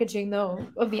packaging though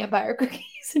of the Empire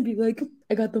cookies and be like,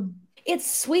 I got them.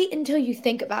 It's sweet until you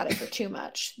think about it for too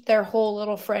much. Their whole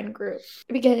little friend group,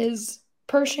 because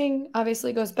Pershing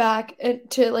obviously goes back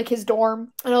to like his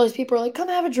dorm, and all these people are like, "Come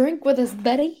have a drink with us,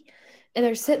 Betty." And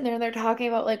they're sitting there and they're talking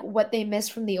about like what they miss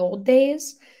from the old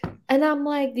days, and I'm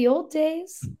like, the old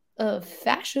days of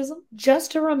fascism.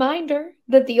 Just a reminder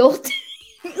that the old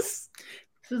days.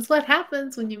 This is what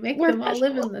happens when you make them all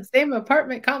live in the same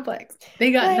apartment complex.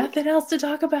 They got nothing else to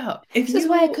talk about. If this is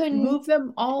why I couldn't move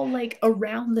them all like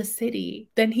around the city,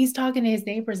 then he's talking to his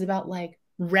neighbors about like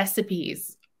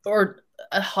recipes or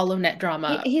a HoloNet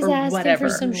drama. He's or asking whatever.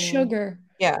 for some sugar.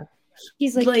 Yeah.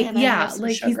 He's like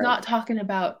he's not talking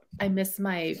about I miss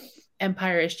my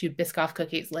Empire issued Biscoff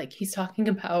cookies. Like he's talking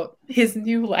about his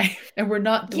new life, and we're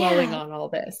not dwelling on all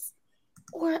this.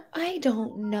 Or I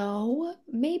don't know.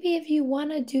 Maybe if you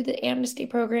want to do the amnesty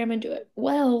program and do it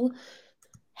well,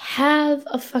 have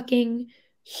a fucking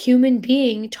human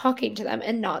being talking to them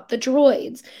and not the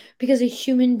droids. Because a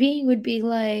human being would be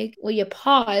like, well, you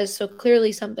pause, so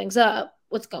clearly something's up.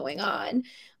 What's going on?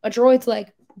 A droid's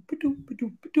like,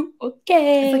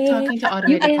 okay. It's like talking to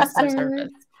automated customer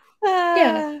service.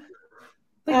 Yeah.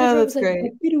 Like that's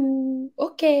great.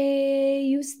 Okay,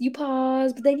 you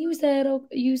paused, but then you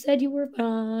said you were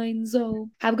fine. So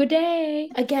have a good day.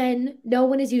 Again, no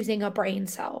one is using a brain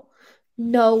cell.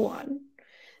 No one.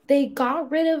 They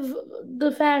got rid of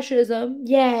the fascism,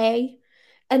 yay,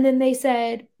 and then they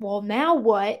said, "Well, now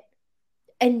what?"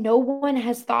 And no one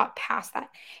has thought past that.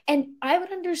 And I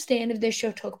would understand if this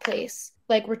show took place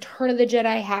like Return of the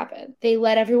Jedi happened. They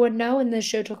let everyone know, and this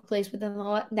show took place within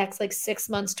the next like 6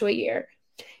 months to a year.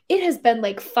 It has been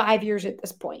like 5 years at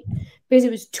this point because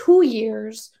it was 2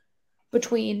 years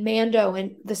between Mando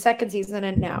and the second season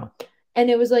and now. And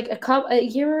it was like a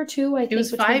year or two, I think. It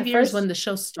was 5 years when the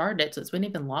show started, so it's been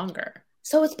even longer.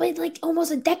 So it's been like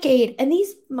almost a decade. And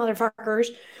these motherfuckers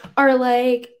are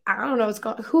like, I don't know what's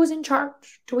going on. Who's in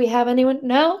charge? Do we have anyone?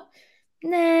 No?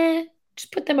 Nah.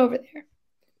 Just put them over there.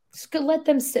 Just let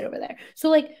them sit over there. So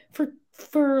like for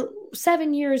for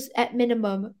 7 years at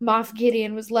minimum, Moff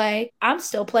Gideon was like, I'm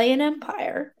still playing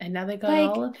Empire. And now they got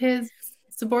all of his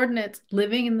subordinates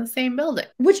living in the same building.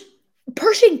 Which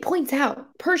Pershing points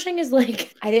out. Pershing is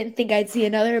like, I didn't think I'd see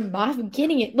another Moff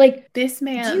Gideon. Like, this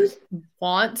man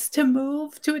wants to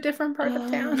move to a different part of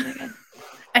town.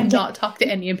 And not talk to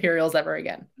any Imperials ever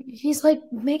again. He's like,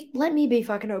 let me be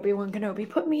fucking Obi-Wan Kenobi.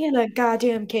 Put me in a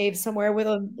goddamn cave somewhere with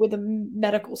a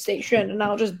medical station, and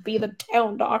I'll just be the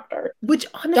town doctor. Which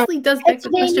honestly does beg the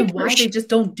question why they just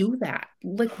don't do that.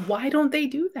 Like, why don't they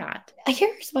do that?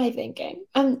 Here's my thinking.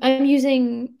 I'm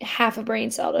using half a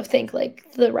brain cell to think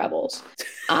like the rebels.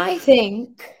 I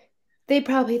think they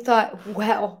probably thought,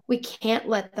 well, we can't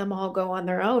let them all go on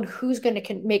their own. Who's going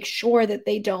to make sure that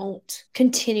they don't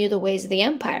continue the ways of the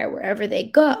Empire wherever they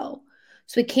go?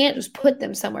 So we can't just put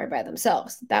them somewhere by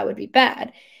themselves. That would be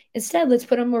bad. Instead, let's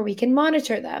put them where we can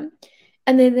monitor them.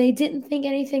 And then they didn't think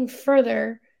anything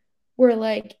further. Where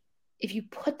like, if you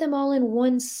put them all in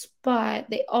one spot,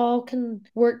 they all can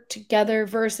work together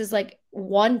versus like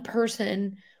one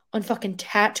person on fucking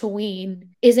Tatooine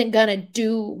isn't gonna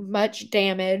do much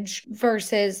damage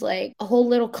versus like a whole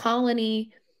little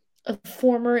colony of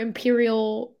former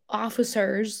Imperial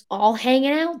officers all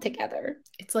hanging out together.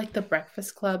 It's like the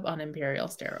Breakfast Club on Imperial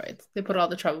steroids. They put all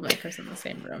the troublemakers in the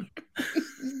same room.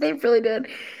 They really did.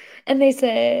 And they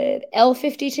said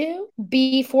L52,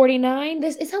 B49.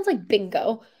 It sounds like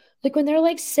bingo. Like when they're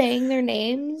like saying their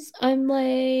names, I'm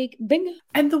like, bingo.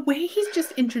 And the way he's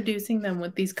just introducing them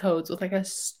with these codes with like a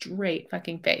straight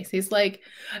fucking face. He's like,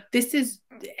 this is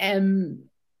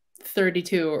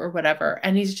M32 or whatever.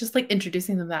 And he's just like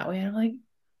introducing them that way. And I'm like,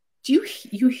 you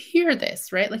hear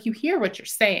this, right? Like you hear what you're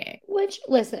saying. Which,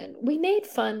 listen, we made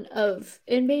fun of,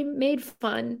 and made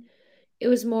fun. It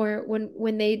was more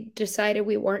when they decided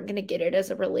we weren't going to get it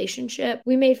as a relationship.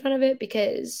 We made fun of it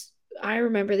because I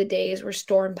remember the days where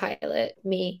Storm Pilot,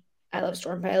 I love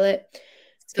Storm Pilot.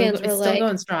 Fans were like,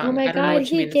 going strong. Oh my God,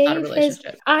 he gave his.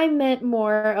 I meant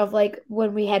more of like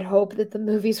when we had hope that the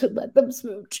movies would let them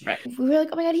smooch. Right. We were like,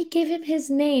 oh my God, he gave him his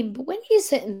name. But when you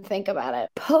sit and think about it,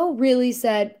 Poe really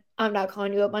said, I'm not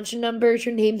calling you a bunch of numbers.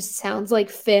 Your name sounds like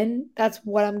Finn. That's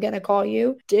what I'm going to call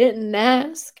you. Didn't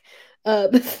ask.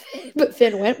 But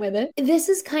Finn went with it. This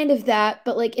is kind of that,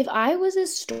 but like if I was a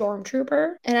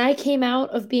stormtrooper and I came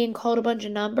out of being called a bunch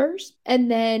of numbers and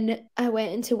then I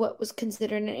went into what was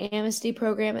considered an amnesty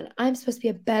program and I'm supposed to be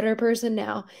a better person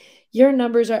now, your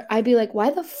numbers are, I'd be like, why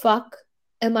the fuck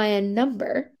am I a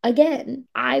number? Again,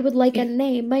 I would like a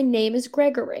name. My name is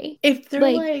Gregory. If they're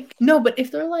like, no, but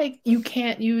if they're like, you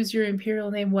can't use your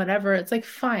Imperial name, whatever, it's like,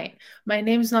 fine. My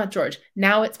name's not George.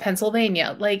 Now it's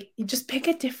Pennsylvania. Like, you just pick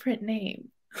a different name.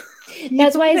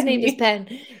 That's why his name is Penn.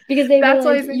 Because they were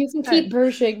like, you can keep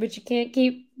Pershing, but you can't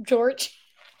keep George.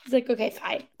 It's like, okay,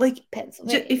 fine. Like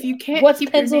Pennsylvania. If you can't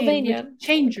keep Pennsylvania? Your name,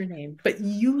 change your name, but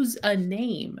use a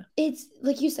name. It's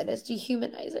like you said, it's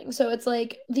dehumanizing. So it's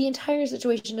like the entire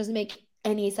situation doesn't make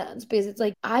any sense because it's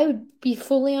like I would be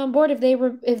fully on board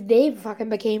if they fucking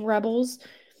became rebels.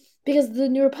 Because the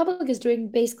New Republic is doing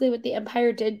basically what the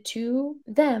Empire did to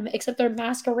them, except they're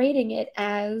masquerading it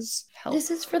as help.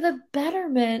 This is for the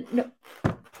betterment. No.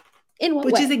 In what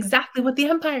Which way? Is exactly what the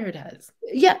Empire does.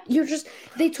 Yeah,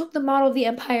 they took the model of the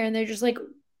Empire and they're just like,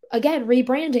 again,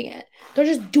 rebranding it. They're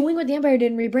just doing what the Empire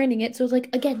did and rebranding it. So it's like,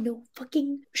 again, no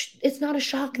fucking, it's not a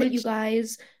shock that you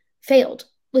guys failed.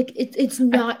 Like, it's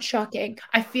not shocking.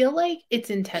 I feel like it's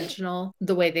intentional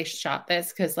the way they shot this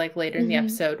because, like, later in the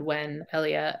episode when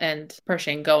Elia and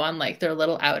Pershing go on, like, their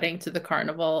little outing to the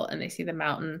carnival and they see the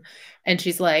mountain and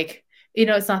she's like,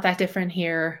 it's not that different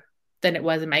here than it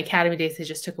was in my academy days. They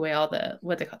just took away all the,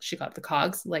 she got the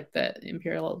cogs, like the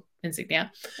Imperial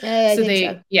insignia.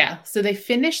 So they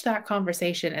finished that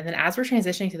conversation. And then as we're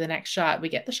transitioning to the next shot, we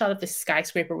get the shot of the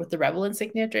skyscraper with the rebel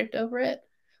insignia draped over it.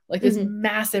 Like this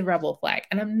massive rebel flag.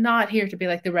 And I'm not here to be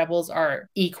like the rebels are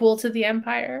equal to the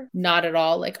Empire. Not at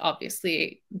all. Like,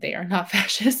 obviously, they are not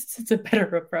fascists. It's a better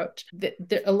approach.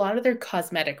 A lot of their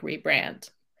cosmetic rebrand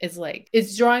is like,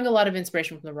 it's drawing a lot of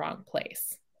inspiration from the wrong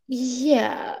place.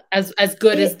 Yeah. As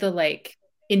good as the like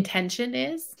intention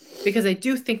is, because I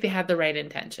do think they have the right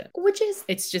intention. Which is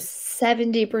it's just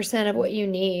 70% of what you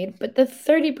need. But the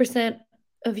 30%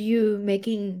 of you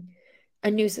making a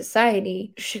new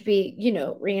society should be,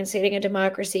 reinstating a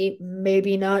democracy,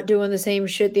 maybe not doing the same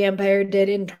shit the Empire did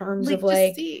in terms of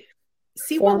like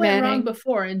see what went wrong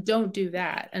before and don't do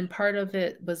that. And part of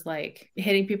it was like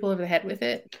hitting people over the head with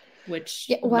it, which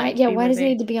why does it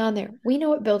need to be on there? We know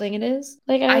what building it is.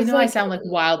 Like I know I sound like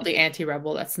wildly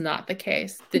anti-rebel. That's not the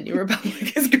case. The New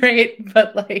Republic is great,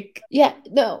 but like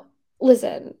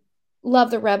listen.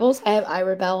 love the rebels. I have I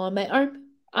Rebel on my arm.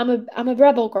 I'm a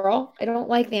rebel girl. I don't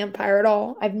like the Empire at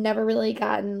all. I've never really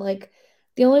gotten like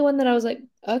the only one that I was like,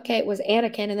 okay, was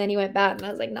Anakin, and then he went bad, and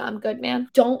I was like, nah, I'm good, man.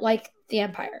 Don't like the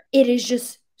Empire. It is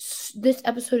just this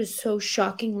episode is so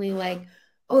shockingly like,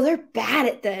 oh, they're bad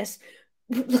at this.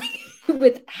 Like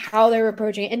with how they're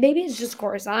approaching it. And maybe it's just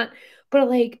Coruscant, but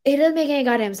like it doesn't make any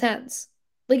goddamn sense.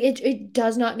 Like it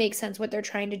does not make sense what they're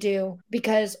trying to do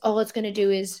because all it's gonna do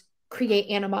is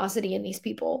create animosity in these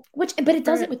people. But it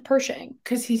doesn't with Pershing.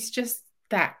 Because he's just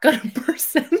that good a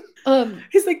person.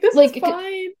 He's like, this is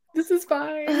fine. This is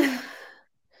fine.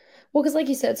 Well, because like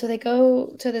you said, so they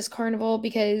go to this carnival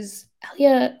because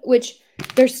Elia, which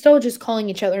they're still just calling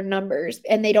each other numbers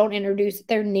and they don't introduce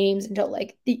their names until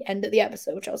like the end of the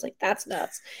episode, which I was like, that's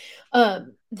nuts.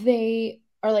 They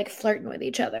are like flirting with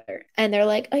each other and they're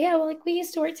like, oh yeah, well, like we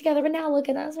used to work together, but now look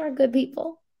at us, we're good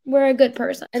people. We're a good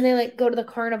person. And they like go to the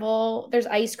carnival. There's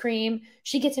ice cream.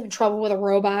 She gets him in trouble with a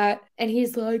robot. And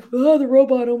he's like, oh, the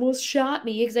robot almost shot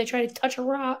me because I tried to touch a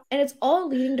rock. And it's all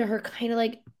leading to her kind of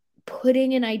like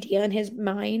putting an idea in his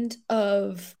mind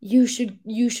of you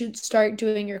should start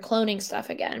doing your cloning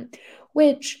stuff again,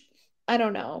 which I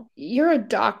don't know. You're a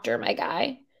doctor, my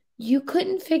guy. You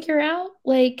couldn't figure out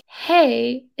like,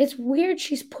 hey, it's weird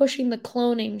she's pushing the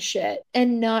cloning shit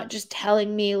and not just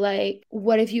telling me like,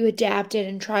 what if you adapted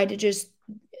and tried to just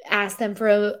ask them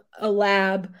for a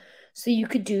lab so you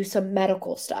could do some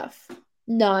medical stuff,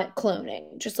 not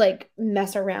cloning, just like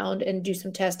mess around and do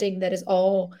some testing that is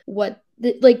all what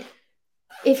like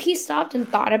if he stopped and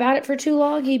thought about it for too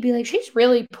long, he'd be like, she's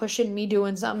really pushing me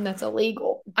doing something that's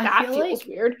illegal. That feels like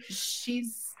weird.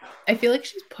 I feel like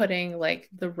she's putting like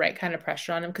the right kind of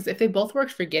pressure on him because if they both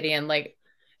worked for Gideon, like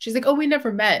she's like, oh, we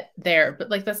never met there.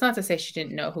 But like, that's not to say she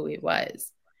didn't know who he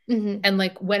was. Mm-hmm. And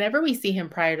like, whenever we see him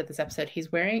prior to this episode,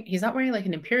 he's not wearing like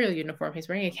an Imperial uniform. He's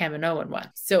wearing a Kaminoan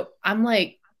one. So I'm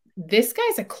like, this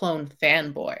guy's a clone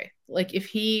fanboy. Like if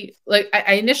he, like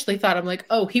I initially thought, I'm like,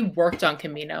 oh, he worked on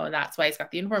Kamino and that's why he's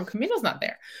got the uniform. Kamino's not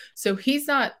there. So he's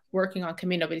not working on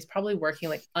Kamino, but he's probably working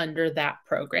like under that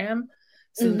program.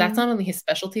 So that's not only his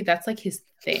specialty, that's like his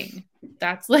thing.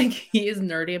 That's like, he is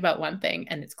nerdy about one thing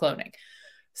and it's cloning.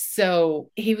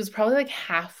 So he was probably like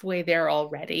halfway there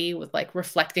already with like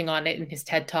reflecting on it in his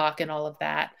TED talk and all of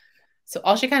that. So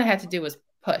all she kind of had to do was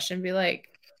push and be like,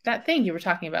 that thing you were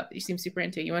talking about that you seem super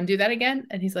into, you want to do that again?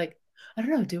 And he's like, I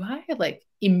don't know, do I? Like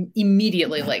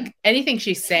immediately, like anything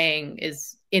she's saying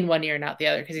is in one ear and out the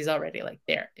other because he's already like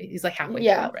there. He's like halfway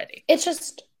there already. It's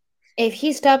just, if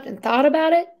he stopped and thought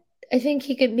about it, I think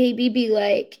he could maybe be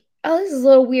like, oh, this is a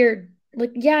little weird.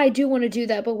 Like, yeah, I do want to do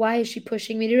that, but why is she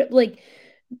pushing me to do it? Like,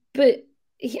 but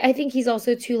I think he's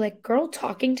also too like, girl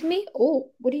talking to me?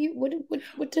 Oh, what does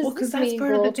this mean,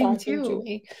 girl talking to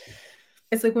me?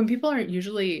 It's like when people aren't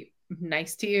usually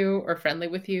nice to you or friendly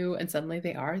with you and suddenly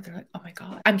they're like, oh my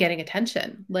God, I'm getting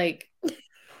attention. Like,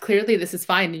 clearly this is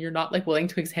fine and you're not like willing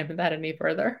to examine that any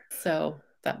further. So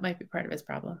that might be part of his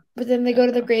problem. But then they go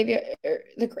to the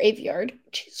graveyard.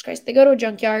 Jesus Christ. They go to a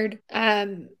junkyard,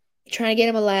 trying to get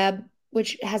him a lab,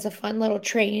 which has a fun little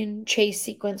train chase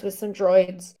sequence with some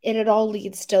droids. And it all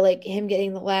leads to like him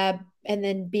getting the lab and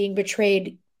then being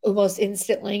betrayed almost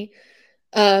instantly.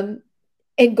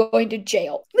 And going to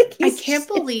jail. Like I can't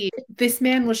believe this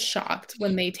man was shocked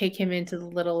when they take him into the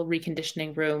little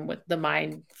reconditioning room with the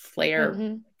mind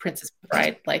flayer Princess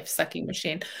Bride life sucking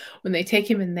machine. When they take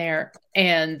him in there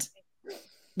and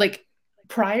like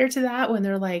prior to that, when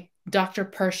they're like, Dr.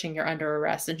 Pershing, you're under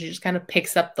arrest, and she just kind of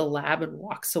picks up the lab and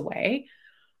walks away.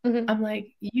 I'm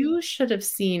like, you should have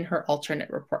seen her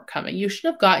alternate report coming. You should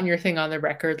have gotten your thing on the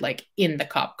record, like in the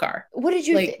cop car. What did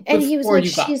you think? And he was like,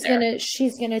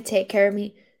 she's gonna take care of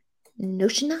me. No,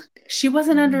 she's not. She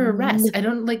wasn't under arrest. I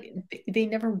don't like. They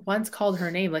never once called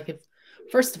her name. Like,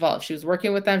 first of all, if she was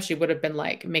working with them, she would have been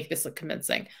like, make this look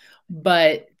convincing,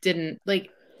 but didn't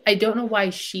like. I don't know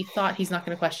why she thought he's not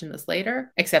going to question this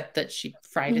later, except that she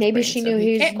fried his Maybe brain, she so knew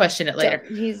he can't question it later.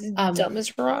 He's dumb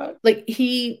as rock. Like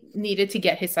he needed to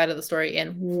get his side of the story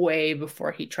in way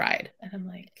before he tried. And I'm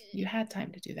like, you had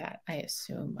time to do that, I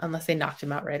assume, unless they knocked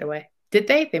him out right away. Did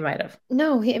they? They might have.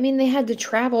 No, they had to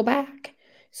travel back.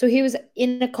 So he was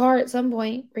in a car at some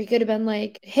point where he could have been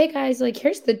like, hey guys, like,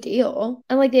 here's the deal.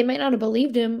 And like, they might not have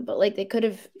believed him, but like, they could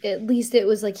have, at least it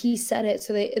was like, he said it.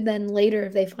 So then later,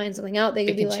 if they find something out, they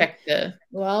could be like,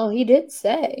 well, he did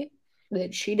say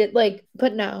that she did, like,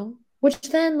 but no. Which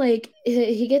then, like,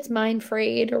 he gets mind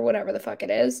frayed or whatever the fuck it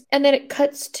is. And then it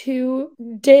cuts to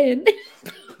Din.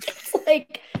 It's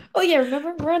like, oh yeah,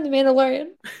 remember? We're on the Mandalorian.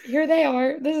 Here they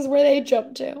are. This is where they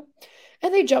jump to.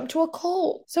 And they jumped to a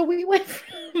cult. So we went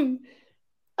from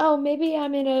oh, maybe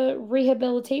I'm in a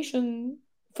rehabilitation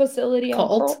facility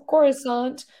on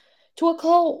Coruscant to a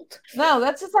cult. No,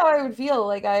 that's just how I would feel.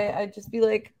 Like I'd just be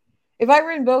like, if I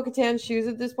were in Bo-Katan's shoes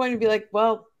at this point, I'd be like,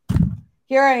 well,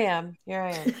 here I am.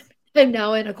 I'm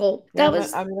now in a cult. Yeah,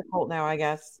 I'm in a cult now, I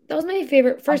guess. That was my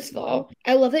favorite. First of all,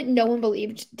 I love that no one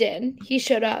believed Din. He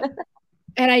showed up,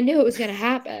 and I knew it was going to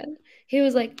happen. He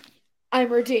was like,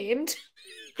 I'm redeemed.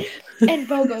 And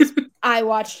Bo goes, I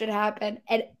watched it happen.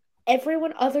 And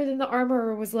everyone other than the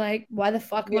armorer was like, why the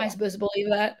fuck am I supposed to believe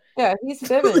that? Yeah, he's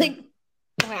fibbing. Like,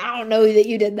 I don't know that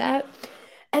you did that.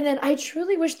 And then I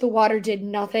truly wish the water did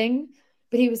nothing.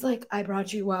 But he was like, I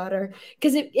brought you water.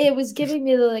 Because it was giving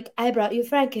me the, like, I brought you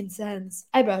frankincense.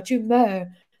 I brought you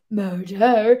murder.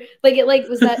 Like, it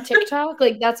was that TikTok.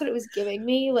 Like, that's what it was giving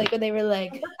me. Like, when they were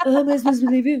like, oh, am I supposed to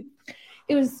believe you?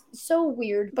 It was so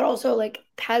weird. But also, like,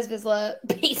 Paz Vizsla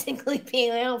basically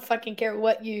being like, I don't fucking care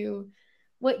what you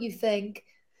think.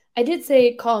 I did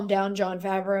say calm down, Jon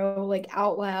Favreau, like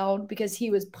out loud, because he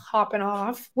was popping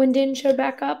off when Din showed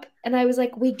back up. And I was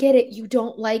like, we get it. You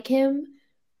don't like him.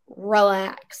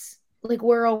 Relax. Like,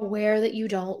 we're aware that you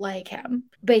don't like him.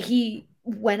 But he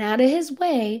went out of his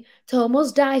way to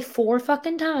almost die 4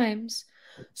 fucking times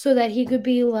so that he could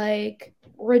be, like,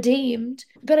 redeemed.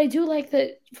 But I do like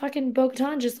that fucking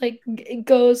Bo-Katan just, like,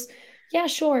 goes, yeah,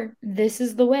 sure, this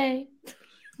is the way.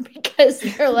 Because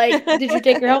they're like, did you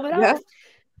take your helmet off?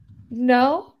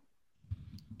 No,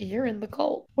 you're in the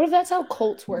cult. What if that's how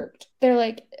cults worked? They're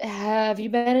like, have you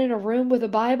been in a room with a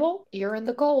Bible? You're in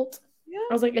the cult. Yeah.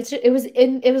 I was like, it was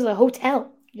a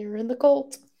hotel. You're in the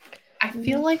cult. I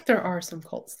feel like there are some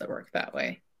cults that work that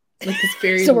way. Like this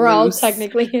very so we're all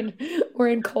technically we're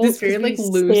in cults. This very like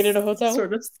loose in a hotel.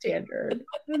 Sort of standard.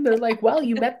 And they're like, well,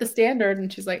 you met the standard.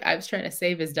 And she's like, I was trying to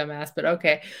save his dumbass, but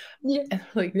okay. Yeah. And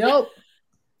they're like, nope.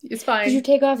 It's fine. Did you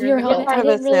take off your helmet? I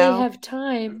didn't really have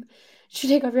time. Did you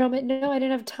take off your helmet? No, I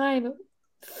didn't have time.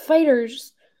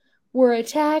 Fighters were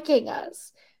attacking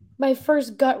us. My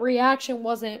first gut reaction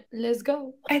wasn't, let's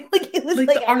go. It was like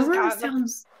the armor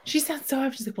sounds. She sounds so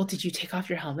happy. She's like, well, did you take off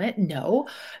your helmet? No.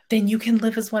 Then you can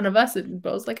live as one of us. And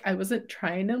Bo's like, I wasn't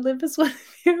trying to live as one of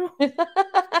you.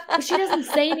 But she doesn't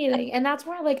say anything. And that's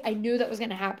why, like, I knew that was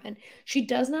going to happen. She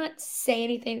does not say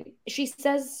anything. She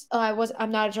says,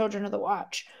 I'm not a children of the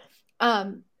watch.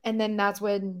 And then that's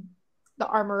when the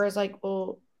armorer is like,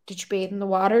 well, did you bathe in the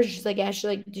water? She's like, yeah. She's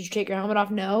like, did you take your helmet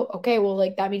off? No. Okay, well,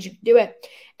 like, that means you can do it.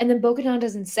 And then Bo-Katan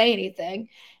doesn't say anything.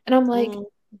 And I'm like,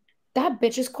 that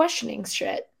bitch is questioning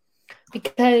shit.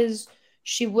 Because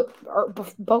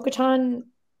Bo-Katan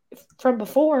from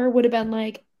before would have been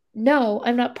like, no,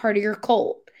 I'm not part of your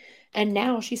cult. And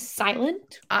now she's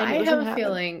silent. I have a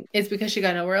feeling it's because she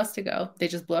got nowhere else to go. They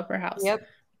just blew up her house. Yep.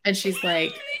 And she's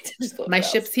like, my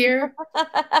ship's here.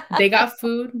 They got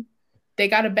food. They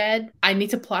got a bed. I need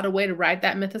to plot a way to ride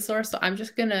that mythosaur. So I'm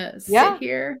just going to sit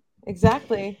here.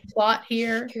 Exactly. Plot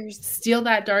here. Steal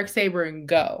that Darksaber and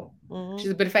go. She's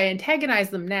like, but if I antagonize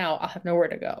them now, I'll have nowhere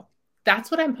to go.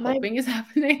 That's what I'm hoping is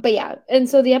happening. But yeah, and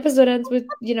so the episode ends with,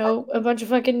 a bunch of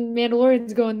fucking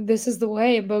Mandalorians going, this is the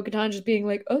way, and Bo-Katan just being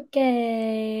like,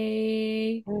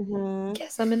 okay,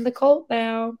 guess I'm in the cult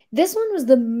now. This one was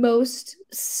the most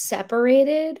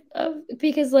separated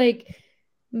because, like,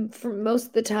 for most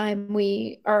of the time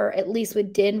we are at least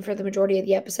with Din for the majority of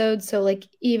the episodes. So, like,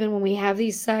 even when we have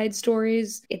these side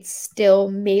stories, it's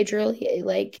still majorly,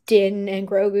 like, Din and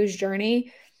Grogu's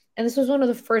journey. And this was one of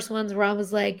the first ones where I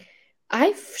was like,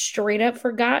 I straight up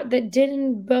forgot that Din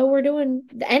and Bo were doing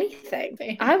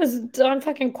anything. I was on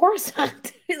fucking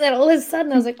Coruscant. Then all of a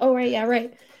sudden I was like, oh, right, yeah,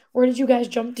 right. Where did you guys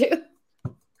jump to?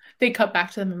 They cut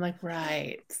back to them. I'm like,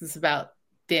 right. This is about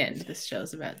Din. This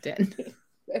show's about Din.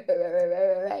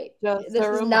 Right.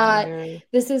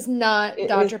 This is not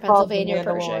Dr. Pennsylvania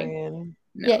Pershing.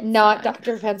 No, yeah, not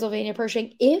Dr. Pennsylvania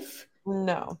Pershing. If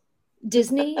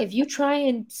Disney, if you try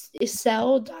and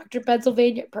sell Dr.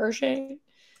 Pennsylvania Pershing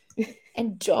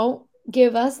and don't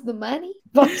give us the money,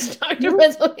 watch Dr.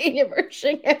 Pennsylvania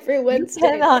Pershing every Wednesday. You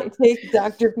cannot take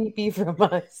Dr. PP from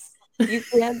us. You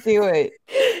can't do it.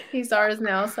 He's ours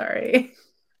now, sorry.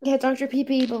 Yeah, Dr.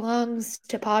 PP belongs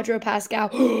to Podro Pascal.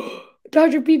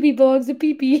 Dr. PP belongs to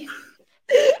PP.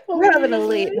 We're having a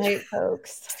late night,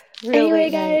 folks. Anyway,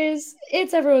 guys,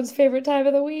 it's everyone's favorite time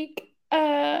of the week.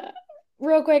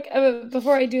 Real quick,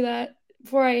 before I do that,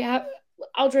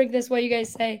 I'll drink this while you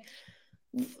guys say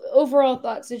overall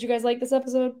thoughts. Did you guys like this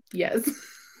episode? Yes.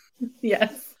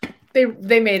 Yes.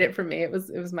 They made it for me. It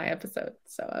was my episode,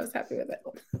 so I was happy with it.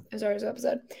 It was our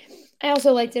episode. I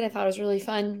also liked it. I thought it was really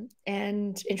fun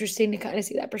and interesting to kind of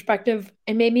see that perspective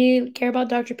and made me care about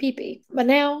Dr. Pee-Pee. But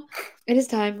now it is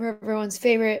time for everyone's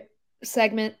favorite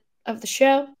segment of the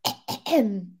show.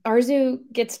 Arzu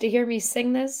gets to hear me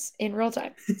sing this in real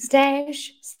time.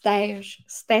 Stash, stash,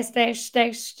 stash, stash,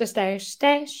 stash, stash,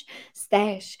 stash,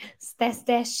 stash, stash,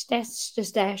 stash, stash,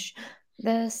 stash.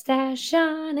 The stash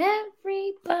on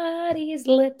everybody's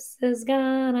lips is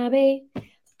gonna be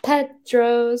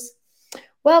Pedro's.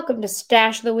 Welcome to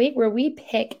Stash of the Week, where we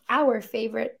pick our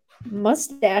favorite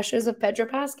mustaches of Pedro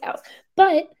Pascal's.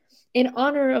 But in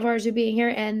honor of Arzu being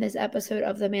here and this episode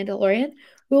of The Mandalorian,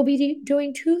 we'll be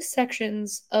doing 2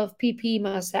 sections of PP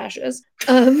mustaches.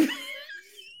 I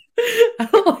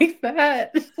don't like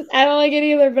that. I don't like it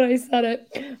either, but I said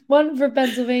it. One for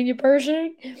Pennsylvania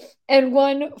Pershing and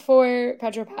one for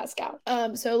Pedro Pascal.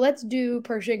 So let's do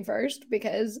Pershing first,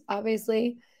 because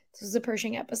obviously this was a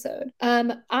Pershing episode.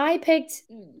 I picked,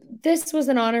 this was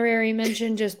an honorary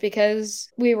mention just because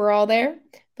we were all there,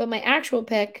 but my actual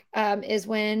pick is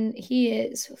when he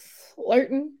is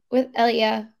flirting with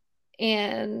Elia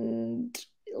and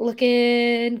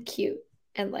looking cute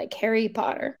and like Harry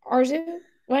Potter. Arzu,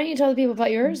 why don't you tell the people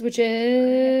about yours, which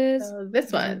is... So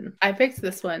this one. I picked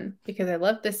this one because I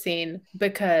love this scene,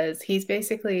 because he's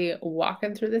basically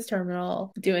walking through this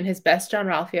terminal doing his best John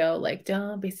Ralphio, like,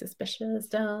 don't be suspicious,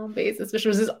 don't be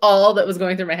suspicious, is all that was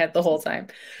going through my head the whole time.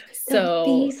 So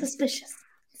don't be suspicious.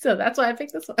 So that's why I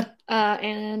picked this one.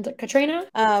 And Katrina?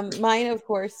 Mine, of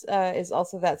course, is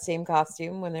also that same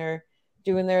costume when they're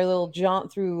doing their little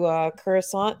jaunt through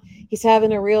Coruscant. He's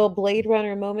having a real Blade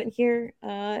Runner moment here,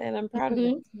 and I'm proud of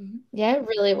him. Yeah, it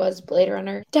really was Blade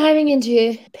Runner. Diving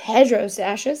into Pedro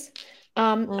stashes,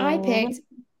 I picked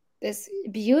this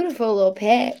beautiful little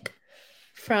pic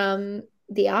from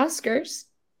the Oscars,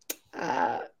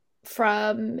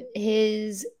 from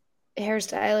his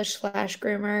hairstylist /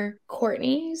 groomer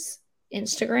Courtney's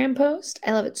Instagram post.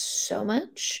 I love it so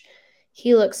much.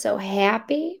 He looks so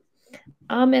happy.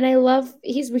 And I love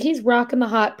he's rocking the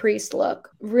hot priest look.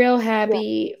 Real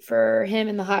happy for him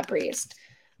and the hot priest.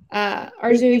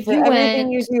 Arzu, you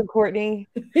went. You do, Courtney.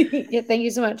 Yeah, thank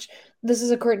you so much. This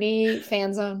is a Courtney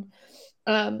fan zone.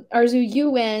 Arzu, you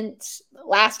went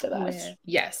Last of Us.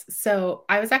 Yes. So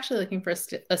I was actually looking for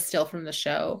a still from the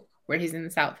show where he's in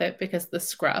this outfit, because the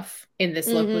scruff in this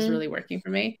look was really working for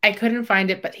me. I couldn't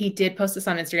find it, but he did post this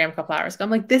on Instagram a couple hours ago.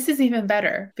 I'm like, this is even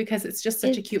better, because it's just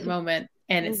such a cute moment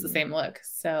and it's the same look.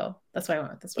 So that's why I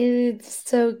went with this one. It's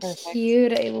so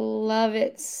cute. I love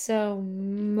it so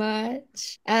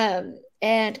much.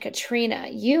 And Katrina,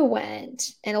 you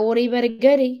went an oldie but a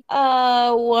goodie.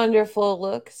 Wonderful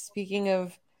look. Speaking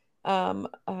of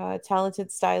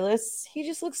talented stylists, he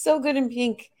just looks so good in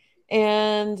pink.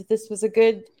 And this was a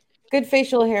good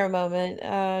facial hair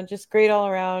moment. Just great all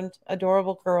around.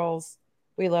 Adorable curls.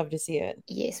 We love to see it.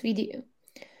 Yes, we do.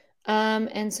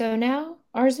 And so now,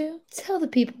 Arzu, tell the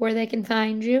people where they can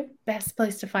find you. Best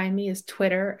place to find me is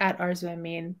Twitter at Arzu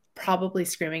Amin. Probably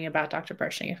screaming about Dr.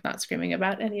 Pershing, if not screaming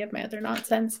about any of my other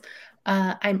nonsense.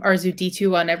 I'm Arzu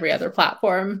D2 on every other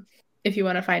platform if you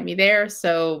want to find me there.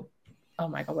 So, oh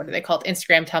my God, what are they called?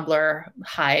 Instagram, Tumblr,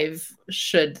 Hive,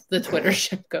 should the Twitter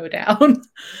ship go down.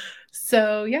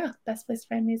 So yeah, best place to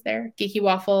find me is there. Geeky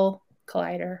Waffle,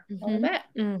 Collider, all of that.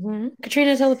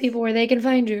 Katrina, tell the people where they can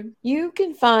find you. You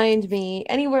can find me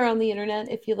anywhere on the internet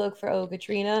if you look for Oh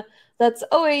Katrina. That's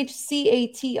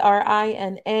OHCATRINA.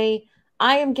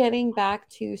 I am getting back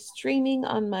to streaming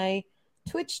on my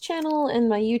Twitch channel and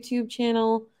my YouTube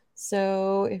channel.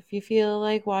 So if you feel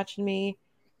like watching me,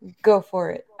 go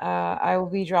for it. I will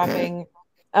be dropping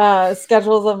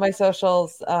schedules on my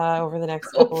socials over the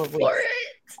next couple of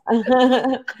weeks.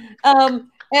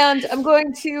 And I'm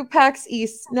going to PAX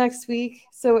East next week.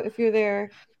 So if you're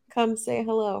there, come say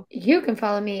hello. You can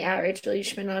follow me at Rachel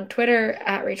Leishman on Twitter,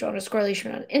 at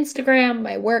Rachel_Leishman on Instagram,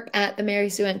 my work at the Mary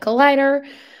Sue and Collider.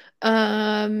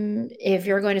 If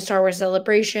you're going to Star Wars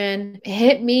Celebration,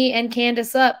 hit me and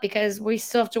Candace up, because we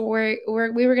still have to work.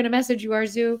 We were going to message you,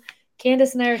 Arzu.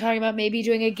 Candace and I are talking about maybe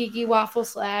doing a Geeky Waffle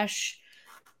 /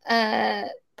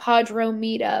 Podro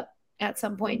meetup at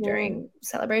some point during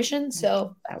Celebration.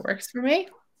 So that works for me.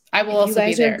 I will also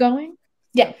be there. You guys are going?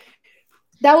 Yeah.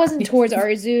 That wasn't towards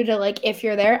Arzu to like, if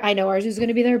you're there. I know Arzu's going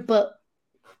to be there, but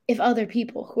if other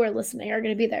people who are listening are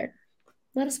going to be there,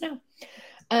 let us know.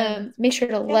 Make sure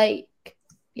to like,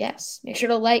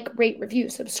 rate, review,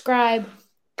 subscribe,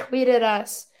 tweet at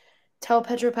us, tell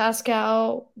Pedro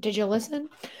Pascal, did you listen?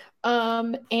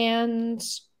 And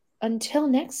until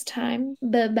next time,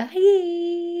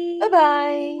 bye-bye.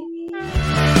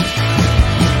 Bye-bye.